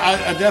 I mean,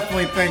 I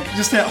definitely think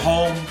just at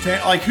home,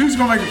 like who's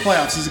going to make the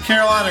playoffs? Is it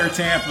Carolina or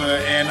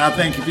Tampa? And I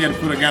think if you had to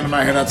put a gun to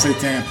my head, I'd say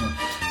Tampa.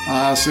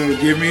 So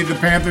give me the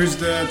Panthers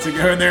to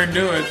go in there and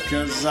do it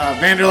because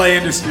Vanderlei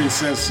Industries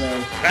says so.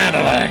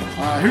 Vanderlei.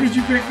 Who did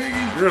you pick, Biggie?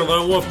 You're a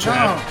lone wolf,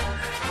 Chad.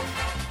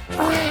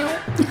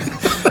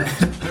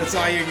 That's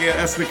all you get.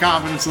 That's the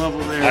confidence level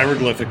there.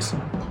 Hieroglyphics.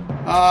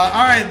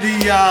 All right,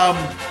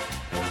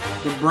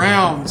 the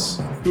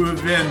Browns, who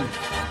have been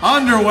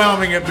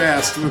underwhelming at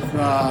best with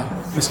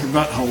Mr.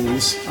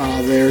 Buttholes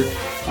there.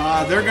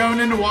 They're going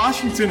into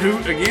Washington, who,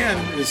 again,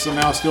 is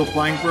somehow still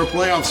playing for a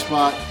playoff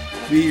spot.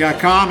 The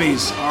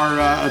Commies are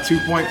a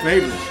 2-point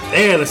favorite.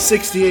 And a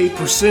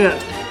 68%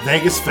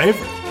 Vegas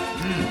favorite.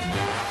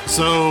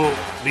 So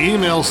the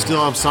emails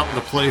still have something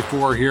to play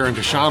for here, and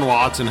Deshaun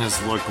Watson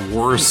has looked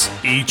worse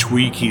each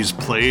week he's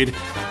played.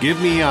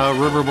 Give me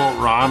Riverboat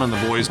Ron and the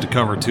boys to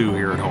cover 2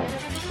 here at home.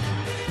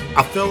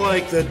 I feel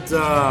like that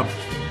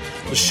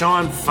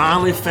Deshaun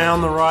finally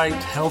found the right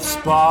health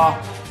spa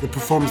that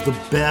performs the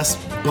best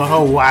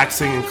butthole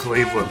waxing in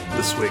Cleveland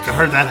this week. I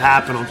heard that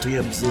happen on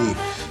TMZ.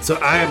 So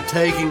I am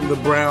taking the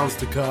Browns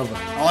to cover.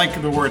 I like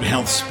the word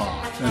health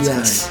spa. That's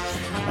yes. great.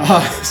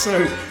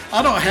 So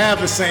I don't have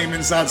the same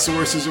inside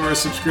sources or a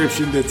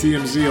subscription to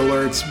TMZ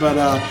alerts, but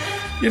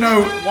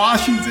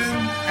Washington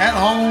at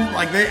home,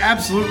 like they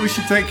absolutely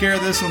should take care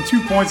of this. On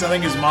 2 points, I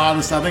think is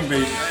modest. I think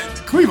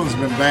Cleveland's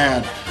been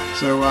bad.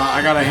 So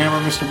I got to hammer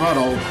Mr.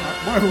 Butthole.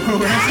 I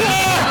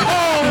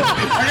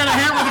got to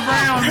hammer the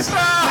Browns.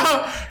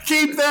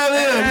 Keep that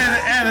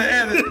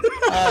in.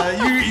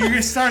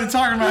 You started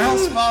talking about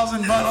health spas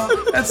and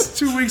butthole. That's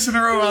 2 weeks in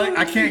a row.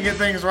 I can't get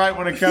things right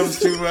when it comes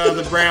to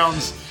the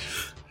Browns.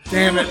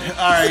 Damn it!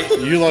 All right,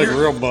 you like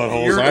real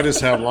buttholes. I just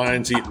have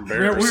lions eating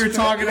bears. We were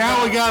talking.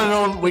 Now we got it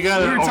on. We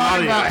got it. We were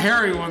talking about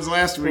hairy ones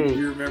last week. If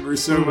you remember.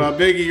 So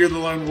Biggie, you're the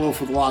lone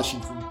wolf with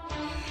Washington.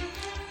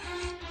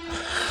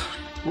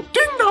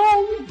 Ding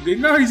dong!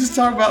 Ding dong! He's just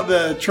talking about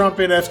the Trump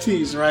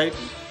NFTs, right?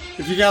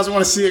 If you guys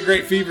want to see a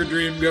great fever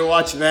dream, go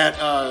watch that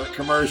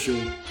commercial.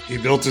 He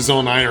built his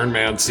own Iron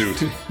Man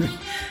suit.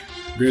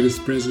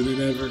 Greatest president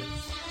ever.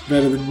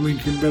 Better than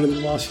Lincoln, better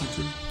than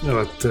Washington.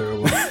 Oh, that's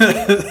terrible.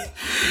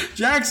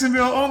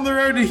 Jacksonville on the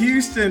road to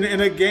Houston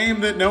in a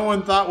game that no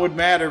one thought would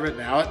matter, but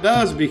now it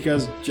does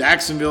because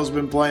Jacksonville's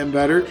been playing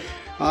better.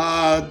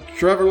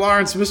 Trevor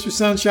Lawrence, Mr.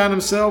 Sunshine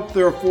himself,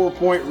 they're a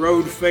 4-point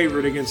road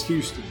favorite against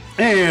Houston.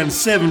 And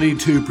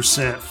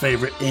 72%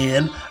 favorite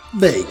in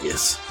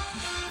Vegas.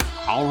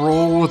 I'll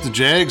roll with the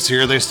Jags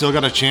here. They still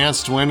got a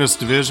chance to win this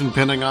division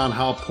depending on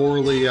how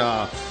poorly...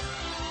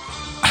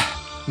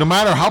 no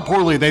matter how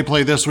poorly they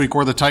play this week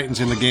or the Titans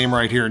in the game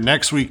right here,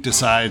 next week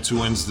decides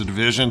who wins the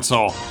division.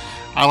 So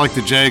I like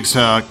the Jags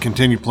to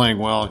continue playing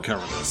well and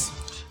cover this.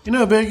 You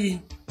know,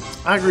 Biggie,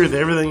 I agree with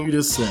everything you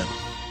just said.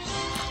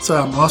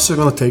 So I'm also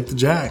going to take the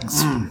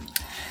Jags.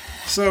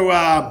 So,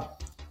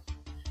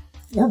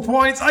 4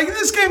 points.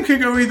 This game could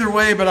go either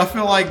way, but I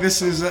feel like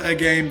this is a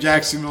game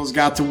Jacksonville's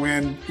got to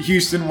win.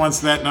 Houston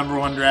wants that number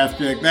 1 draft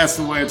pick. That's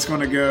the way it's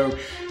going to go.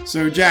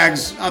 So,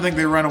 Jags, I think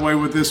they run away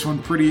with this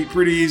one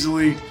pretty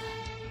easily.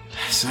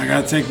 So, I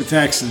got to take the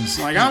Texans.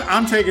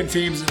 I'm taking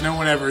teams that no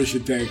one ever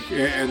should take,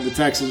 and the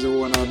Texans are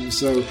one of them.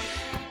 So,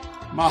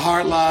 my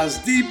heart lies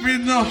deep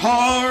in the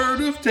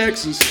heart of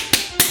Texas.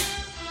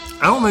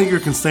 I don't think your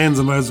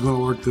Costanza mode is going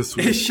to work this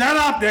week. Shut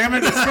up, damn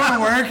it. It's going to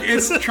work.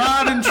 It's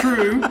tried and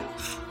true.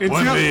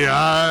 When the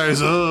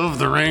eyes of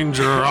the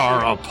Ranger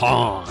are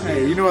upon.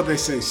 Hey, you know what they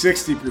say,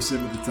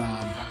 60% of the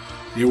time.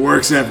 It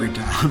works every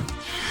time.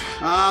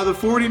 The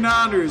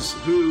 49ers,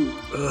 who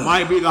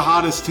might be the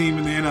hottest team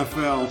in the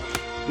NFL,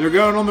 they're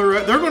going on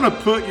they're going to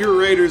put your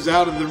Raiders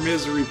out of their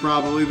misery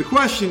probably. The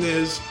question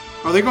is,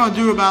 are they going to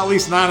do about at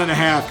least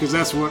 9.5? Because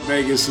that's what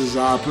Vegas is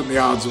putting the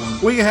odds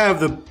on. We have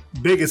the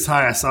biggest,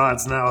 highest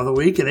odds now of the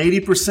week at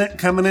 80%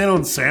 coming in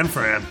on San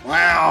Fran.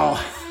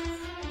 Wow.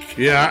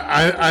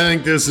 Yeah, I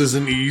think this is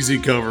an easy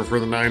cover for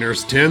the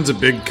Niners. 10's a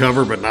big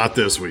cover, but not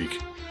this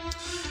week.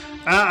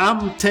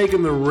 I'm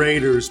taking the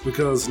Raiders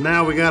because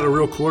now we got a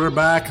real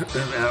quarterback,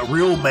 a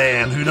real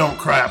man who don't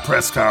cry at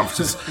press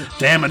conferences.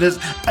 Damn it.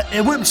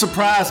 It wouldn't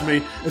surprise me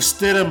if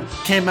Stidham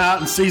came out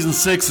in season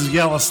 6 as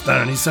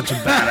Yellowstone. He's such a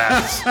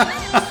badass.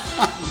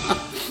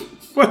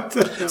 What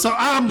the hell? So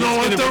I'm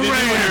going with the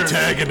Raiders.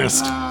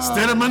 Antagonist.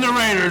 Stidham and the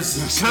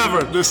Raiders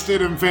covered. The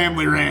Stidham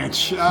family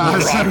ranch.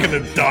 Rocking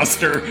a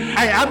duster.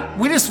 Hey,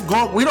 we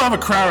don't have a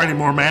crowd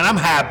anymore, man. I'm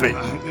happy.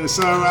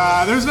 So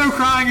there's no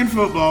crying in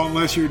football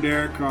unless you're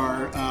Derek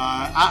Carr.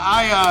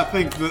 I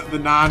think the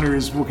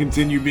Niners will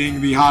continue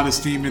being the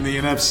hottest team in the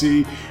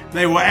NFC.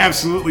 They will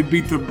absolutely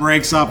beat the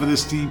brakes off of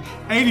this team.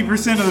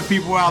 80% of the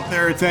people out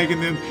there are taking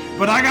them.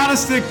 But I got to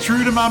stick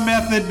true to my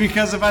method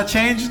because if I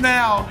change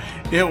now,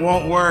 it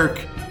won't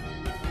work.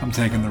 I'm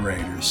taking the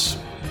Raiders.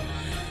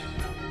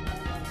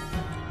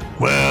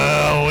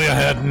 Well, we're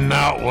heading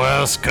out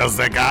west because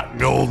they got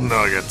gold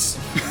nuggets.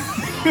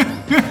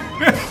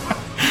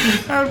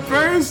 At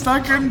first, I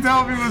couldn't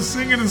tell if he was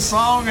singing a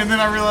song, and then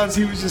I realized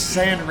he was just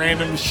saying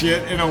random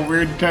shit in a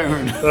weird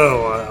tone.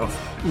 Oh, wow.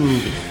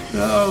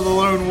 Oh, the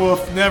lone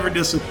wolf never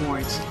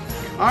disappoints.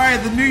 All right,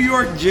 the New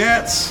York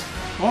Jets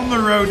on the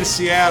road to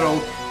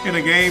Seattle in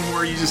a game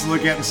where you just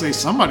look at it and say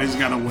somebody's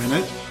got to win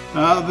it.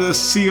 The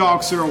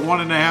Seahawks are a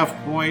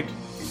 1.5 point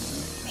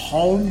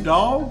home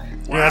dog.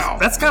 Wow. Yeah,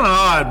 that's kind of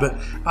odd, but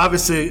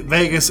obviously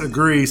Vegas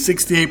agrees.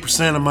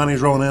 68% of money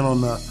is rolling in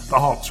on the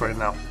Hawks right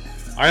now.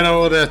 I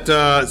know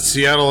that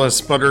Seattle has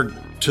sputtered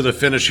to the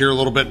finish here a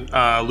little bit,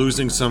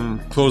 losing some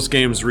close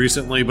games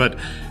recently, but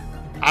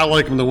I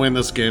like them to win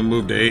this game,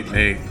 move to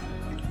 8-8.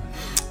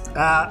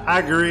 I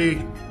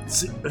agree.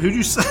 Who'd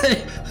you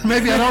say?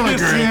 Maybe I don't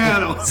agree.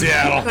 Seattle.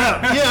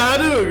 Yeah, I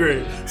do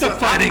agree. The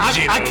Fighting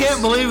Genoes. I can't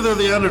believe they're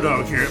the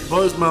underdog here. It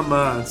blows my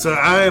mind. So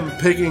I am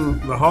picking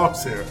the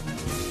Hawks here.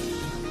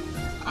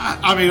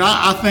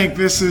 I think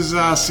this is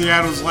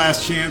Seattle's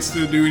last chance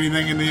to do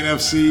anything in the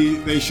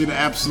NFC. They should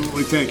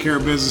absolutely take care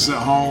of business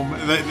at home.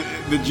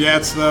 The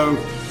Jets, though,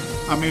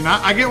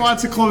 I get why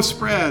it's a close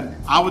spread.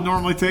 I would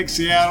normally take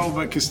Seattle,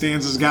 but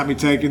Costanza's got me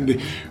taking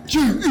the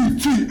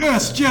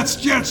Jets,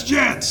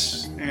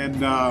 Jets.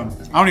 And I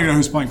don't even know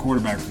who's playing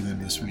quarterback for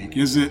them this week.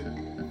 Is it?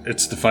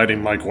 It's the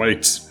Fighting Mike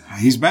Whites.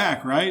 He's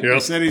back, right? Yep. He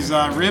said his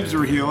ribs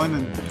were healing.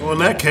 And well, in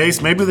that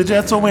case, maybe the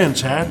Jets will win,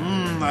 Chad.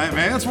 Man,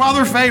 that's why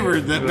they're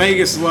favored. That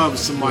Vegas loves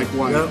some Mike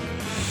White. Yep.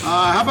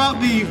 How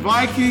about the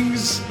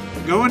Vikings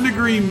going to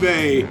Green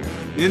Bay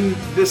in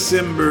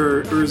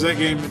December? Or is that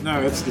game?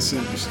 No, it's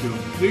December still.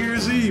 New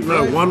Year's Eve,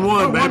 right?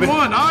 1-1, baby. 1-1.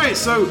 All right,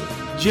 so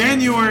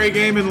January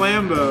game in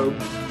Lambeau.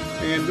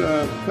 And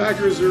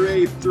Packers are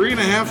a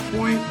 3.5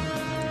 point,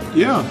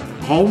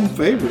 home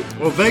favorite.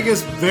 Well,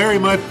 Vegas very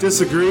much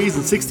disagrees,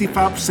 and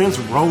 65% is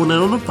rolling in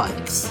on the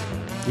Vikes.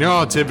 You know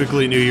how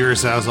typically New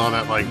Year's has all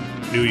that, like,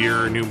 New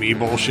Year, New Me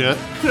bullshit?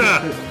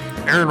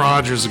 Aaron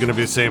Rodgers is going to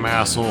be the same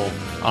asshole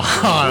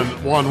on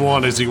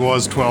 1-1 as he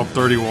was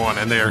 12-31,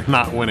 and they are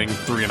not winning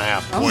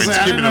 3.5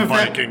 points. Give me the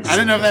Vikings. I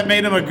didn't know if that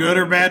made him a good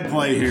or bad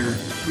play here.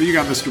 What you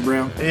got, Mr.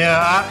 Brown?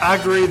 Yeah, I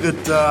agree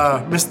that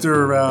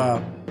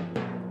Mr.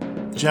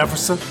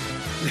 Jefferson.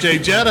 Jay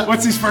Jetta.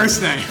 What's his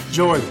first name?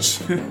 George.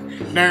 George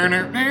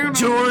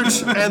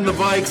and the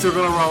Vikes are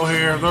going to roll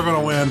here. They're going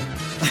to win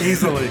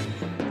easily.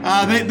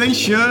 They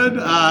should.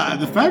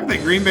 The fact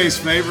that Green Bay's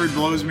favored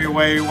blows me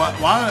away.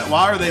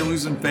 Why are they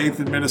losing faith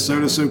in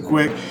Minnesota so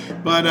quick?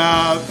 But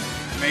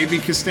maybe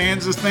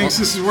Costanza thinks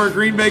this is where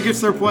Green Bay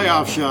gets their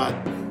playoff shot.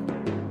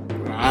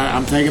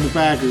 I'm taking the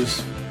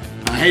Packers.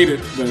 I hate it,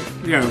 but,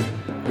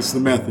 it's the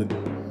method.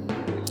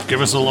 Give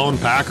us a lone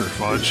Packer,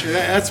 Fudge.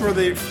 That's where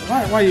they...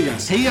 Why you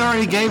guys... He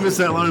already gave us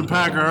that lone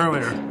Packer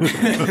earlier.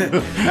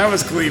 That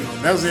was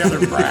Cleveland. That was the other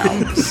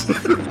Browns.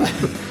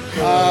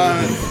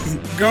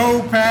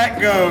 Go, Pack,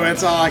 go.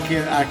 That's all I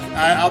can...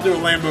 I'll do a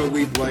Lambeau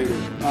leap later.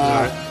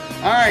 All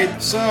right,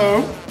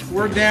 so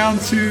we're down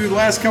to the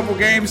last couple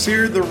games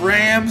here. The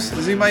Rams.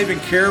 Does anybody even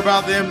care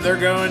about them? They're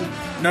going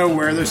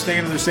nowhere. They're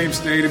staying in the same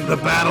stadium. The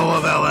Battle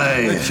of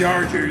L.A. The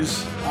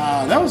Chargers.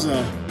 That was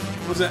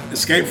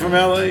Escape from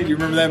L.A.? Do you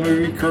remember that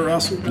movie, Kurt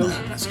Russell?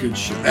 That's good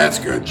shit. That's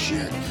good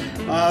shit.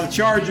 The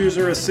Chargers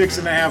are a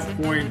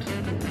 6.5 point,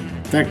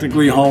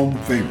 technically home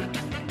favorite.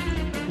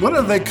 What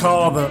do they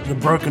call the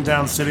broken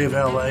down city of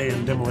L.A.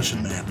 in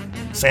Demolition Man?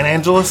 San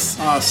Angeles?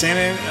 I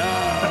can't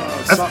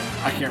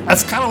remember.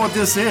 That's kind of what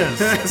this is.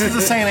 This is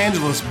the San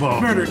Angeles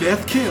Bowl. Murder,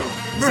 death, kill.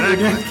 Murder,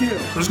 death, kill.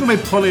 There's going to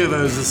be plenty of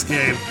those this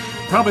game.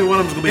 Probably one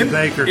of them's going to be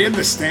Baker. In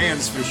the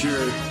stands, for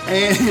sure.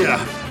 And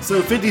yeah.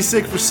 So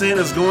 56%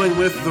 is going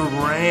with the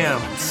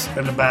Rams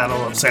in the Battle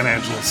of San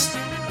Angeles.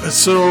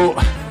 So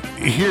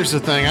here's the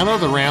thing. I know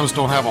the Rams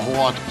don't have a whole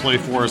lot to play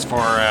for as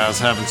far as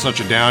having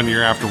such a down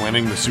year after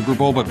winning the Super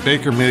Bowl, but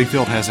Baker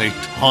Mayfield has a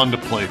ton to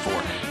play for.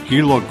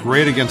 He looked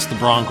great against the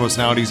Broncos.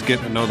 Now he's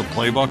getting to know the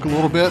playbook a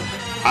little bit.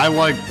 I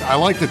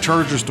like the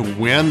Chargers to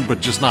win, but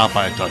just not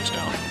by a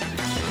touchdown.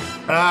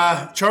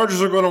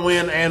 Chargers are going to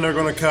win and they're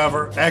going to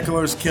cover.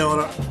 Eckler's killing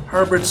it.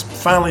 Herbert's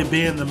finally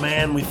being the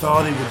man we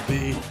thought he would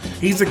be.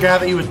 He's the guy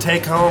that you would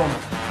take home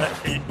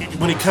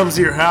when he comes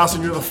to your house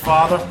and you're the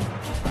father.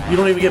 You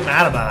don't even get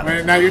mad about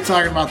it. Now you're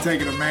talking about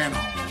taking a man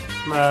home.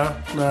 No,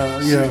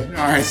 yeah.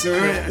 All right, so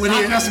when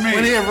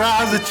he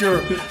arrives at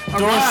your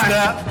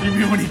doorstep, you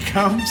mean when he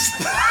comes?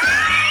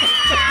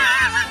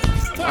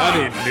 I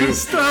didn't do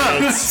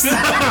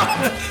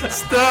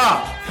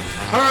Stop.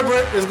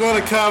 Herbert is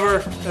going to cover,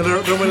 and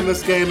they're winning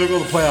this game. They're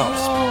going to the playoffs.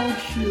 Oh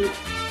shit.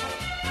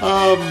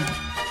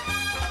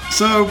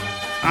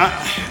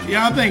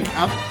 I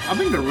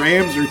think the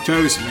Rams are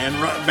toast,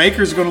 man.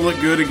 Baker's going to look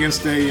good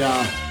against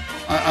a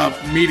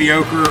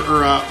mediocre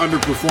or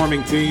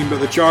underperforming team, but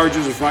the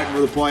Chargers are fighting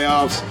for the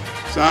playoffs.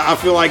 So I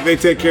feel like they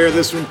take care of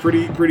this one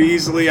pretty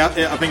easily. I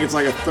think it's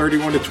like a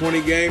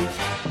 31-20 game.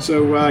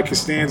 So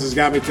Costanza's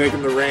got me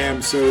taking the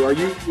Rams. So are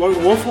you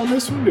Wolf on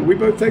this one? Did we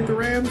both take the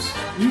Rams?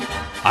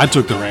 I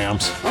took the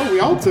Rams. Oh, we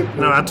all took.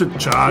 No, I took the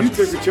Chargers.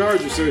 You took the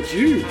Chargers, so it's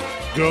you.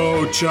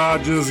 Go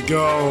Chargers,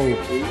 go!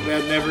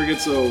 That never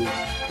gets old.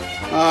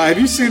 Have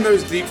you seen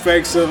those deep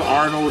fakes of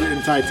Arnold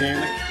in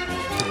Titanic?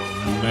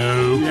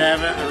 No. You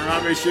haven't?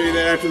 Remind me to show you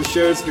that after the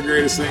show. It's the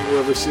greatest thing we'll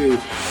ever see. The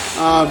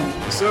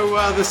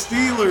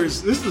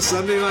Steelers, this is the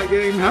Sunday night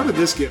game. How did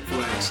this get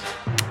flexed?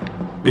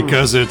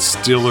 Because it's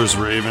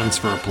Steelers-Ravens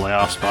for a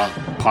playoff spot,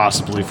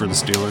 possibly for the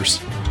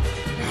Steelers.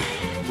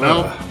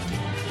 Well,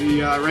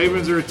 the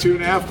Ravens are a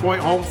 2.5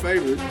 point home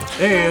favorite.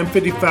 And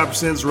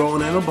 55% is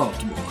rolling in on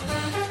Baltimore.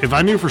 If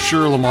I knew for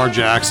sure Lamar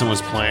Jackson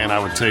was playing, I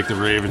would take the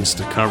Ravens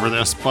to cover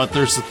this. But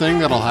there's the thing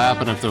that'll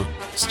happen if the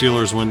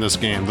Steelers win this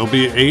game. They'll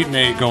be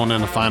 8-8 going in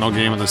the final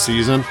game of the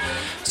season.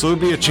 So it'd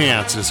be a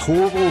chance. As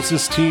horrible as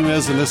this team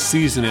is and this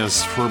season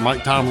is, for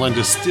Mike Tomlin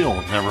to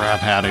still never have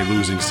had a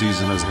losing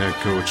season as a head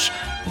coach.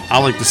 I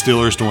like the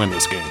Steelers to win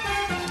this game.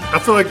 I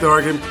feel like the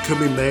argument could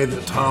be made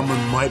that Tomlin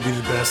might be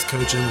the best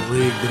coach in the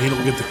league, but he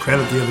don't get the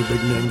credit the other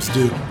big names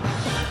do.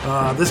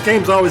 This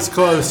game's always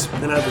close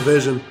in that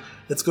division.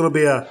 It's going to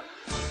be a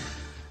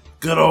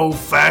good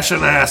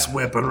old-fashioned ass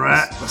whipping,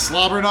 right? A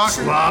slobber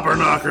knocker? Slobber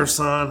knocker,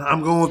 son.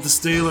 I'm going with the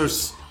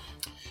Steelers.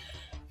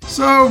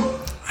 So,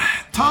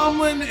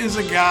 Tomlin is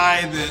a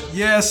guy that,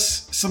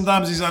 yes,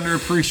 sometimes he's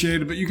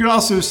underappreciated, but you could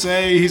also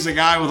say he's a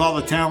guy with all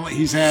the talent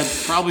he's had,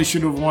 probably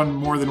should have won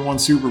more than one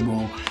Super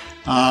Bowl.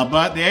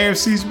 But the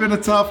AFC's been a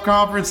tough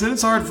conference, and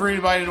it's hard for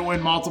anybody to win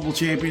multiple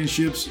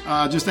championships.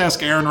 Just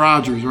ask Aaron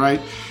Rodgers,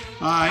 right?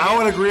 I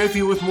would agree with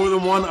you with more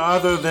than one,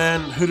 other than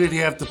who did he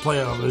have to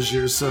play on this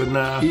year? So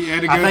I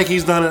think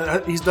he's done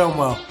it. He's done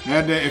well.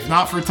 If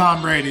not for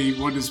Tom Brady,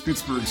 what does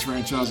Pittsburgh's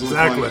franchise look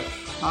like? Exactly.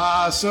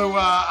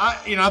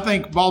 I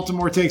think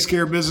Baltimore takes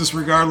care of business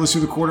regardless who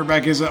the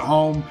quarterback is at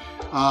home.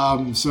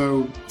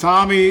 So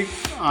Tommy,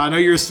 I know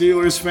you're a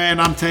Steelers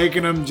fan. I'm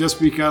taking them just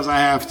because I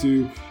have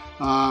to.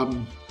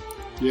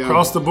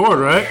 Across the board,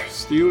 right?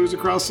 Steelers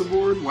across the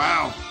board.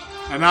 Wow.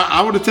 And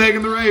I would have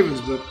taken the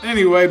Ravens, but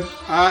anyway,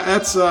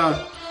 that's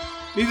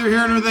neither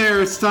here nor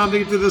there. It's time to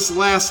get to this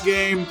last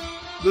game.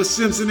 The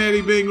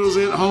Cincinnati Bengals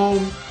at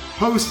home,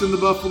 hosting the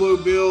Buffalo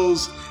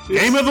Bills.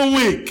 Game of the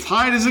week.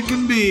 Tight as it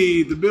can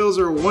be. The Bills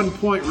are a 1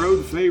 point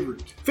road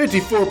favorite.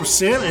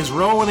 54% is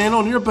rolling in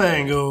on your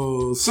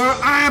Bengals. So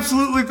I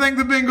absolutely think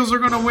the Bengals are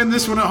going to win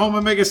this one at home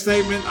and make a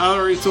statement. I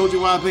already told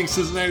you why I think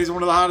Cincinnati is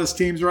one of the hottest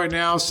teams right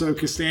now. So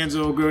Costanza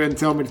will go ahead and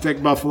tell me to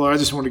take Buffalo. I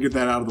just want to get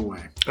that out of the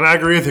way. And I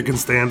agree with you,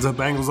 Costanza.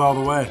 Bengals all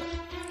the way.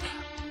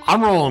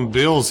 I'm rolling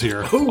Bills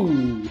here.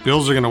 Ooh.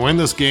 Bills are going to win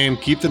this game,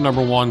 keep the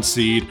number 1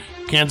 seed.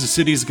 Kansas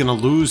City's going to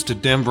lose to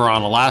Denver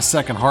on a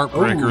last-second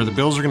heartbreaker. Ooh. The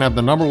Bills are going to have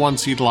the number 1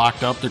 seed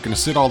locked up. They're going to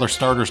sit all their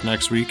starters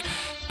next week.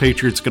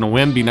 Patriots going to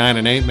win, be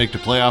 9-8, make the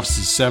playoffs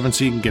as 7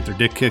 seed, and get their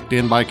dick kicked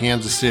in by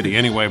Kansas City.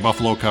 Anyway,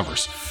 Buffalo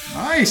covers.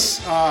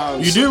 Nice.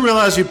 You do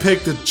realize you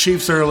picked the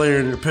Chiefs earlier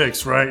in your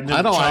picks, right?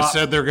 I know. I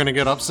said they're going to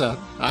get upset.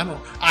 I know.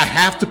 I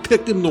have to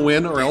pick them to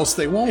win, or else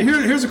they won't.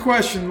 Here's a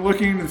question: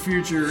 looking into the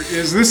future,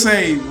 is this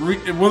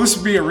will this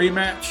be a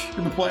rematch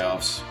in the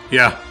playoffs?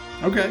 Yeah.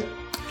 Okay.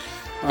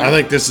 I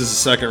think this is a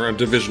second round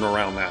divisional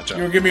round You matchup.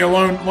 gonna give me a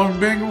lone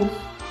Bengal?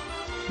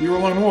 You were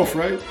a lone wolf,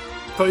 right?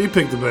 I thought you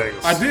picked the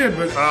Bengals. I did,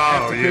 but I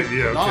have to pick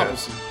the okay.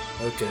 opposite.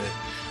 Okay.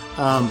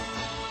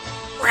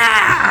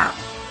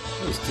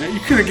 You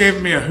could have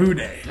given me a hoo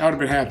day. I would have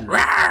been happy.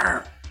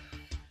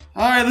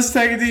 All right, let's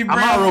take a deep breath.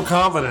 I'm not real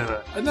confident in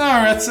it. No,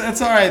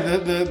 that's all right.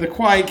 The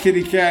quiet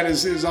kitty cat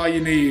is all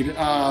you need.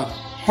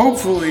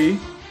 Hopefully,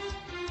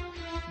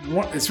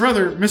 it's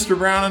whether Mr.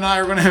 Brown and I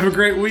are going to have a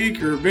great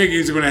week or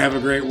Biggie's going to have a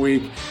great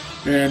week.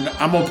 And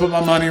I'm going to put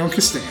my money on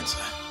Costanza.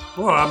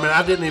 Well, I mean,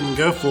 I didn't even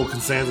go full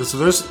Costanza, so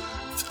there's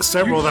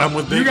several that I'm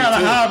with Biggie. You got a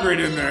too. hybrid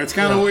in there. It's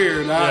kind of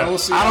weird. We'll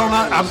see. I don't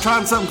know. I'm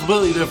trying something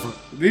completely different.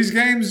 These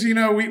games,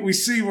 we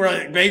see where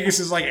like Vegas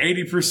is like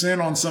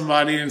 80% on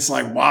somebody, and it's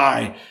like,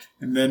 why?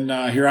 And then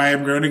here I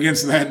am going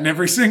against that in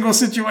every single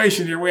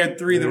situation. Here we had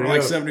 3 that were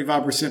like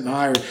 75% and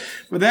higher.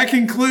 But that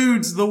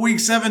concludes the Week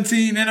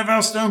 17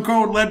 NFL Stone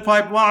Cold Lead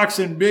Pipe Locks.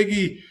 And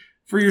Biggie,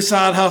 for your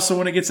side hustle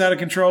when it gets out of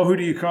control, who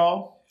do you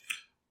call?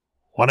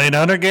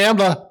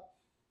 1-800-GAMBLER.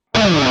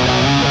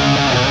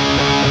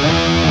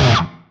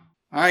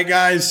 All right,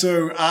 guys.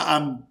 So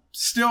I'm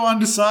still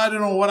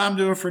undecided on what I'm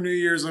doing for New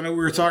Year's. I know we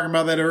were talking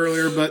about that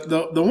earlier, but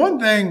the one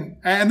thing,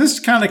 and this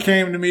kind of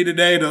came to me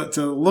today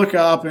to look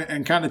up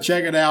and kind of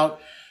check it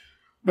out.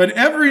 But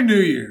every New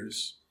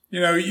Year's,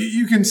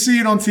 you can see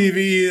it on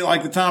TV,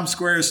 like the Times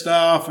Square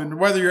stuff, and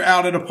whether you're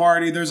out at a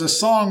party, there's a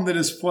song that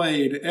is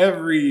played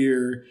every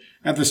year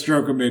at the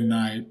stroke of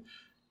midnight.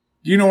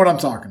 Do you know what I'm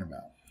talking about?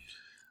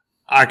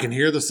 I can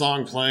hear the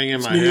song playing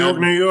in my New head. York,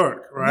 New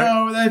York, right?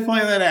 No, they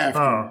play that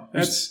after. Oh.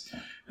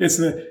 It's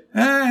the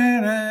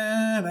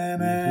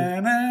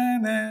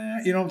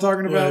you know what I'm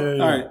talking about?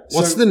 Yeah. All right.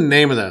 What's the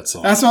name of that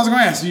song? That's what I was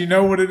going to ask. Do you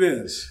know what it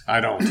is? I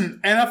don't.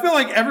 And I feel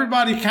like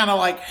everybody kind of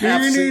like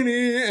half sing,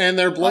 And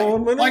they're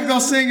blowing. like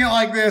they'll sing it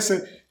like this.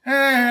 And,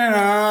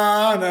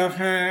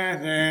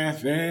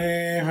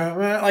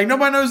 like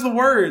nobody knows the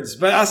words,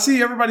 but I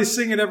see everybody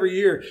sing it every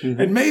year.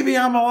 Mm-hmm. And maybe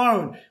I'm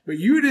alone, but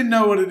you didn't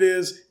know what it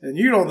is, and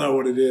you don't know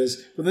what it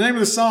is. But the name of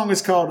the song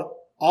is called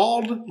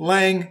Auld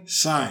Lang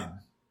Syne.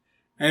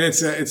 And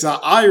it's an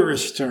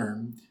Irish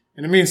term,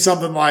 and it means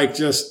something like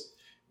just,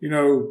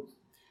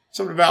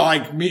 something about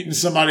like meeting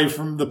somebody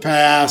from the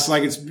past.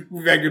 Like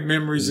we've had good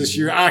memories this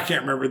year. I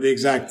can't remember the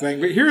exact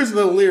thing, but here's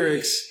the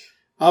lyrics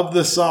of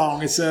the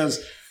song. It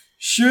says,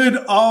 "Should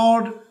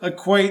auld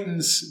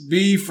acquaintance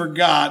be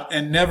forgot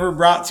and never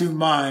brought to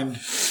mind?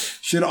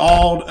 Should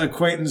auld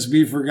acquaintance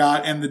be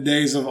forgot and the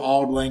days of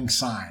Auld Lang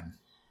Syne?"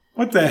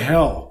 What the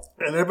hell?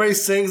 And everybody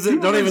sings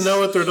it, don't even know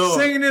what they're doing.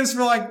 Singing this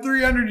for like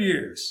 300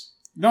 years.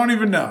 Don't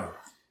even know.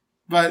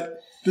 But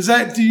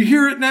do you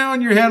hear it now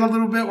in your head a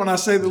little bit when I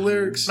say the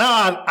lyrics? No,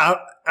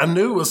 I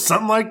knew it was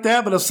something like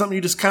that, but it's something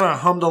you just kind of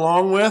hummed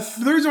along with.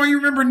 The reason why you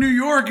remember New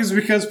York is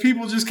because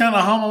people just kind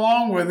of hum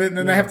along with it, and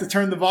then they have to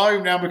turn the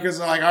volume down because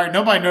they're like, all right,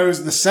 nobody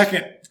knows the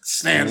second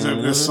stanza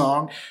of this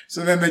song.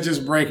 So then they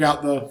just break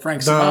out the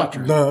Frank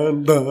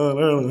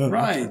Sinatra.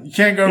 Right. You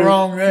can't go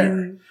wrong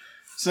there.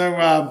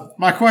 So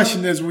my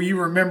question is, will you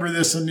remember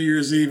this on New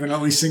Year's Eve and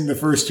at least sing the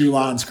first 2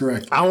 lines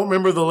correctly? I won't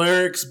remember the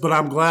lyrics, but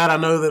I'm glad I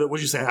know that.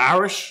 What'd you say,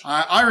 Irish?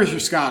 Irish or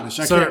Scottish?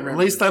 I can't remember. At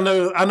least I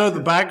know the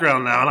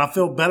background now, and I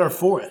feel better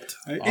for it.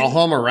 I'll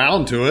hum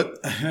around to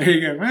it. There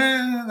you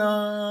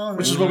go.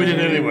 Which is what we did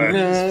anyway.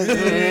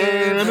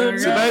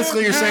 So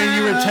basically, you're saying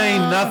you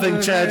retain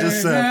nothing Chad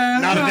just said.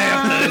 Not a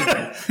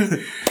damn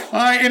thing. All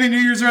right, any New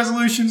Year's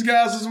resolutions,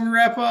 guys, as we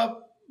wrap up?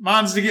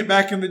 Mine's to get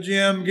back in the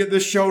gym, get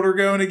this shoulder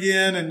going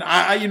again. And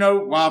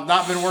while I've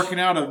not been working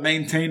out, I've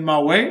maintained my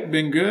weight,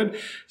 been good.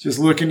 Just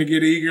looking to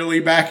get eagerly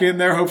back in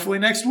there, hopefully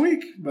next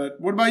week. But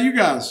what about you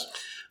guys?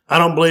 I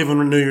don't believe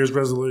in New Year's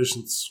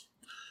resolutions.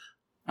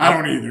 I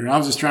don't either. I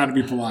was just trying to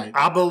be polite.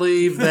 I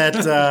believe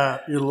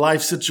that your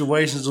life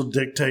situations will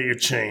dictate your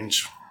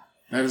change.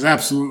 That is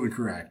absolutely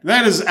correct.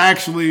 That is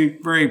actually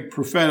very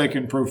prophetic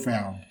and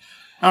profound.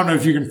 I don't know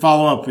if you can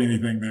follow up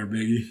anything there,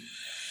 Biggie.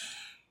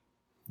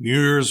 New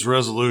Year's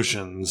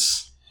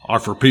resolutions are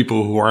for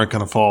people who aren't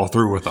going to follow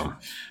through with them.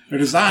 They're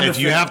designed if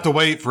you have to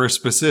wait for a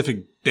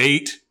specific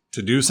date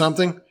to do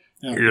something,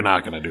 you're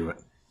not going to do it.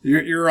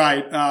 You're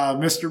right.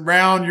 Mr.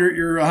 Brown,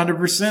 you're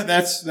 100%.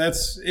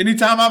 That's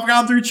anytime I've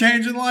gone through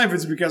change in life,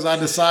 it's because I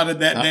decided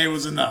that day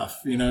was enough.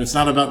 It's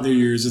not about New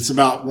Year's. It's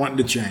about wanting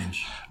to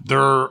change.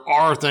 There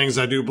are things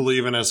I do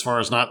believe in as far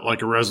as not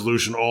like a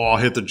resolution, I'll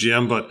hit the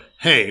gym, but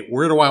hey,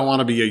 where do I want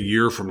to be a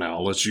year from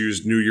now? Let's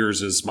use New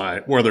Year's as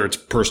whether it's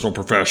personal,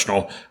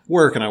 professional,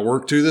 where can I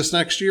work to this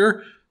next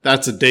year?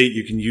 That's a date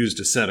you can use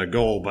to set a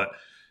goal, but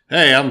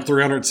hey, I'm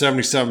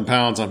 377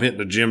 pounds. I'm hitting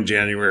the gym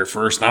January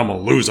 1st, and I'm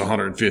going to lose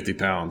 150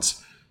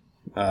 pounds.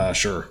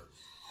 Sure.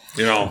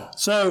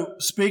 So,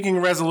 speaking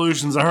of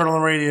resolutions, I heard on the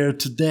radio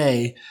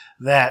today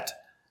that,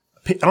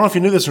 I don't know if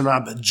you knew this or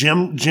not, but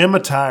gym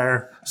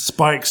attire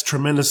spikes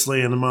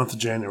tremendously in the month of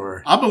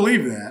January. I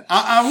believe that.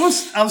 I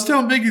was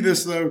telling Biggie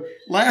this, though.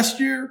 Last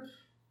year,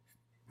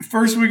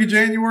 first week of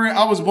January,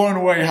 I was blown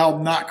away how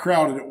not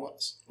crowded it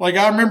was. Like,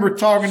 I remember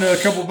talking to a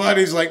couple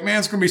buddies, like, man,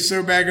 it's going to be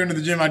so bad going to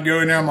the gym. I'd go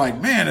in there. I'm like,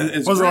 man,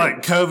 it's Was great. it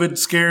like COVID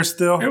scare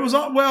still? It was,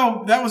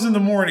 well, that was in the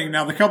morning.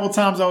 Now, the couple of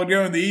times I would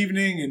go in the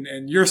evening,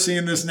 and you're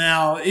seeing this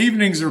now,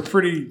 evenings are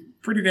pretty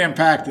damn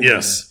packed.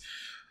 Yes.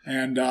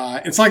 And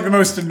it's like the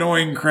most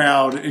annoying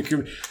crowd.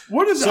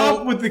 What is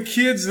up with the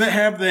kids that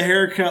have the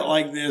haircut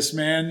like this,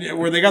 man?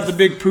 Where they got the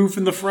big poof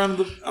in the front of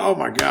the. Oh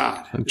my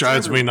God! It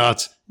drives me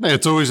nuts.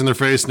 It's always in their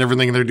face and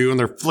everything they're doing.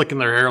 They're flicking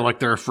their hair like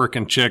they're a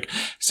freaking chick.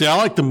 See, I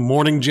like the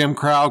morning gym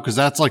crowd because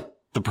that's like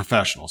the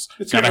professionals.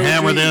 Got to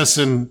hammer this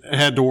and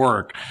head to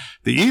work.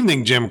 The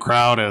evening gym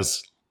crowd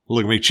is.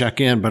 Look at me,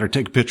 check in. Better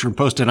take a picture and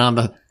post it on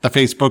the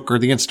Facebook or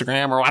the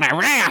Instagram or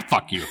whatever.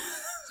 Fuck you.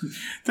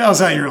 Tell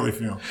us how you really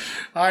feel.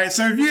 All right.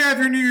 So if you have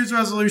your New Year's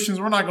resolutions,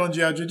 we're not going to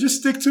judge you.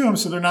 Just stick to them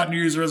so they're not New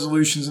Year's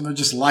resolutions and they're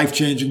just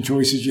life-changing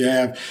choices you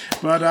have.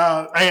 But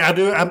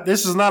hey,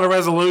 this is not a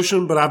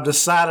resolution, but I've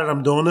decided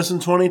I'm doing this in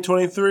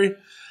 2023.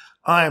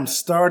 I am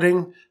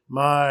starting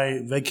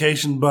my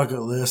vacation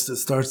bucket list that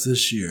starts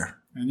this year.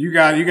 And you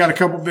got a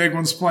couple big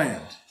ones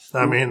planned.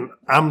 I mean,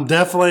 I'm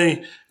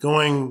definitely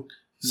going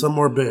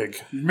somewhere big.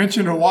 You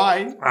mentioned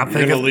Hawaii. I think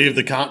you're going to leave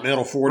the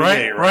continental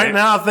 48, right? Right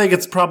now, I think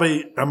it's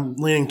probably, I'm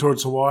leaning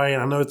towards Hawaii,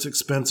 and I know it's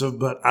expensive,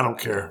 but I don't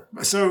care.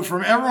 So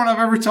from everyone I've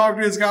ever talked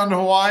to that's gone to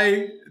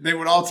Hawaii, they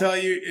would all tell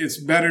you it's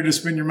better to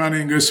spend your money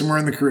and go somewhere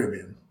in the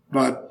Caribbean.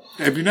 But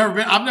have you never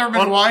been? I've never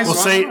been to Hawaii. Well,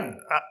 see,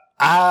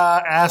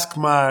 I asked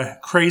my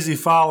crazy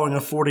following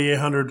of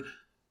 4,800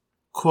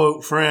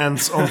 quote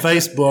friends on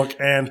Facebook,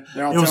 and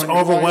it was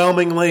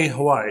overwhelmingly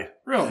Hawaii.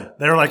 Really?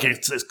 They're like,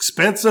 it's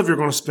expensive. You're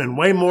going to spend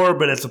way more,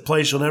 but it's a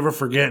place you'll never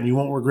forget, and you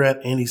won't regret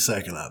any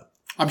second of it.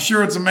 I'm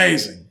sure it's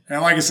amazing.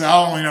 And like I said,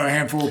 I only know a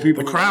handful of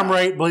people. The crime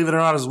rate, believe it or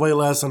not, is way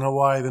less in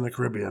Hawaii than the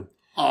Caribbean.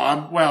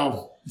 Oh,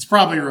 well, it's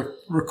probably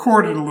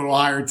recorded a little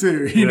higher,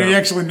 too. You know, you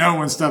actually know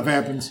when stuff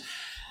happens.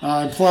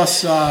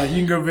 Plus, you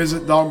can go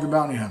visit Dog the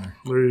Bounty Hunter.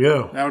 There you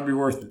go. That would be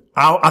worth it.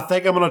 I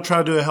think I'm going to try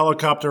to do a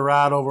helicopter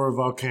ride over a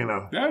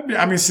volcano.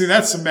 See,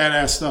 that's some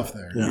badass stuff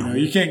there. Yeah. You know,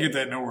 you can't get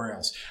that nowhere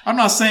else. I'm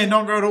not saying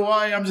don't go to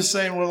Hawaii. I'm just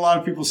saying what a lot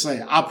of people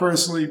say. I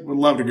personally would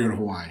love to go to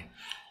Hawaii.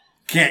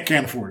 Can't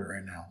afford it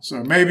right now.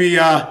 So maybe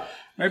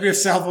if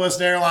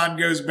Southwest Airline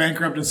goes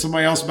bankrupt and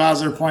somebody else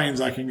buys their planes,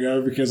 I can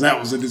go because that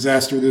was a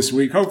disaster this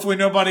week. Hopefully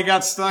nobody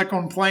got stuck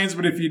on planes,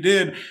 but if you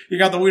did, you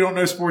got the We Don't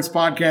Know Sports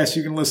podcast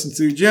you can listen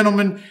to.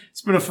 Gentlemen,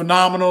 it's been a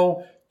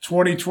phenomenal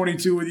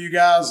 2022 with you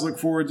guys. Look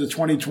forward to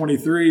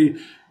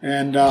 2023,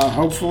 and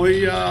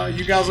hopefully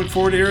you guys look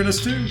forward to hearing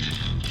us too.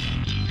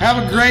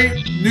 Have a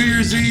great New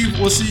Year's Eve.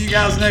 We'll see you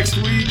guys next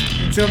week.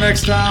 Until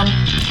next time,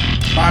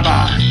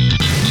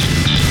 bye-bye.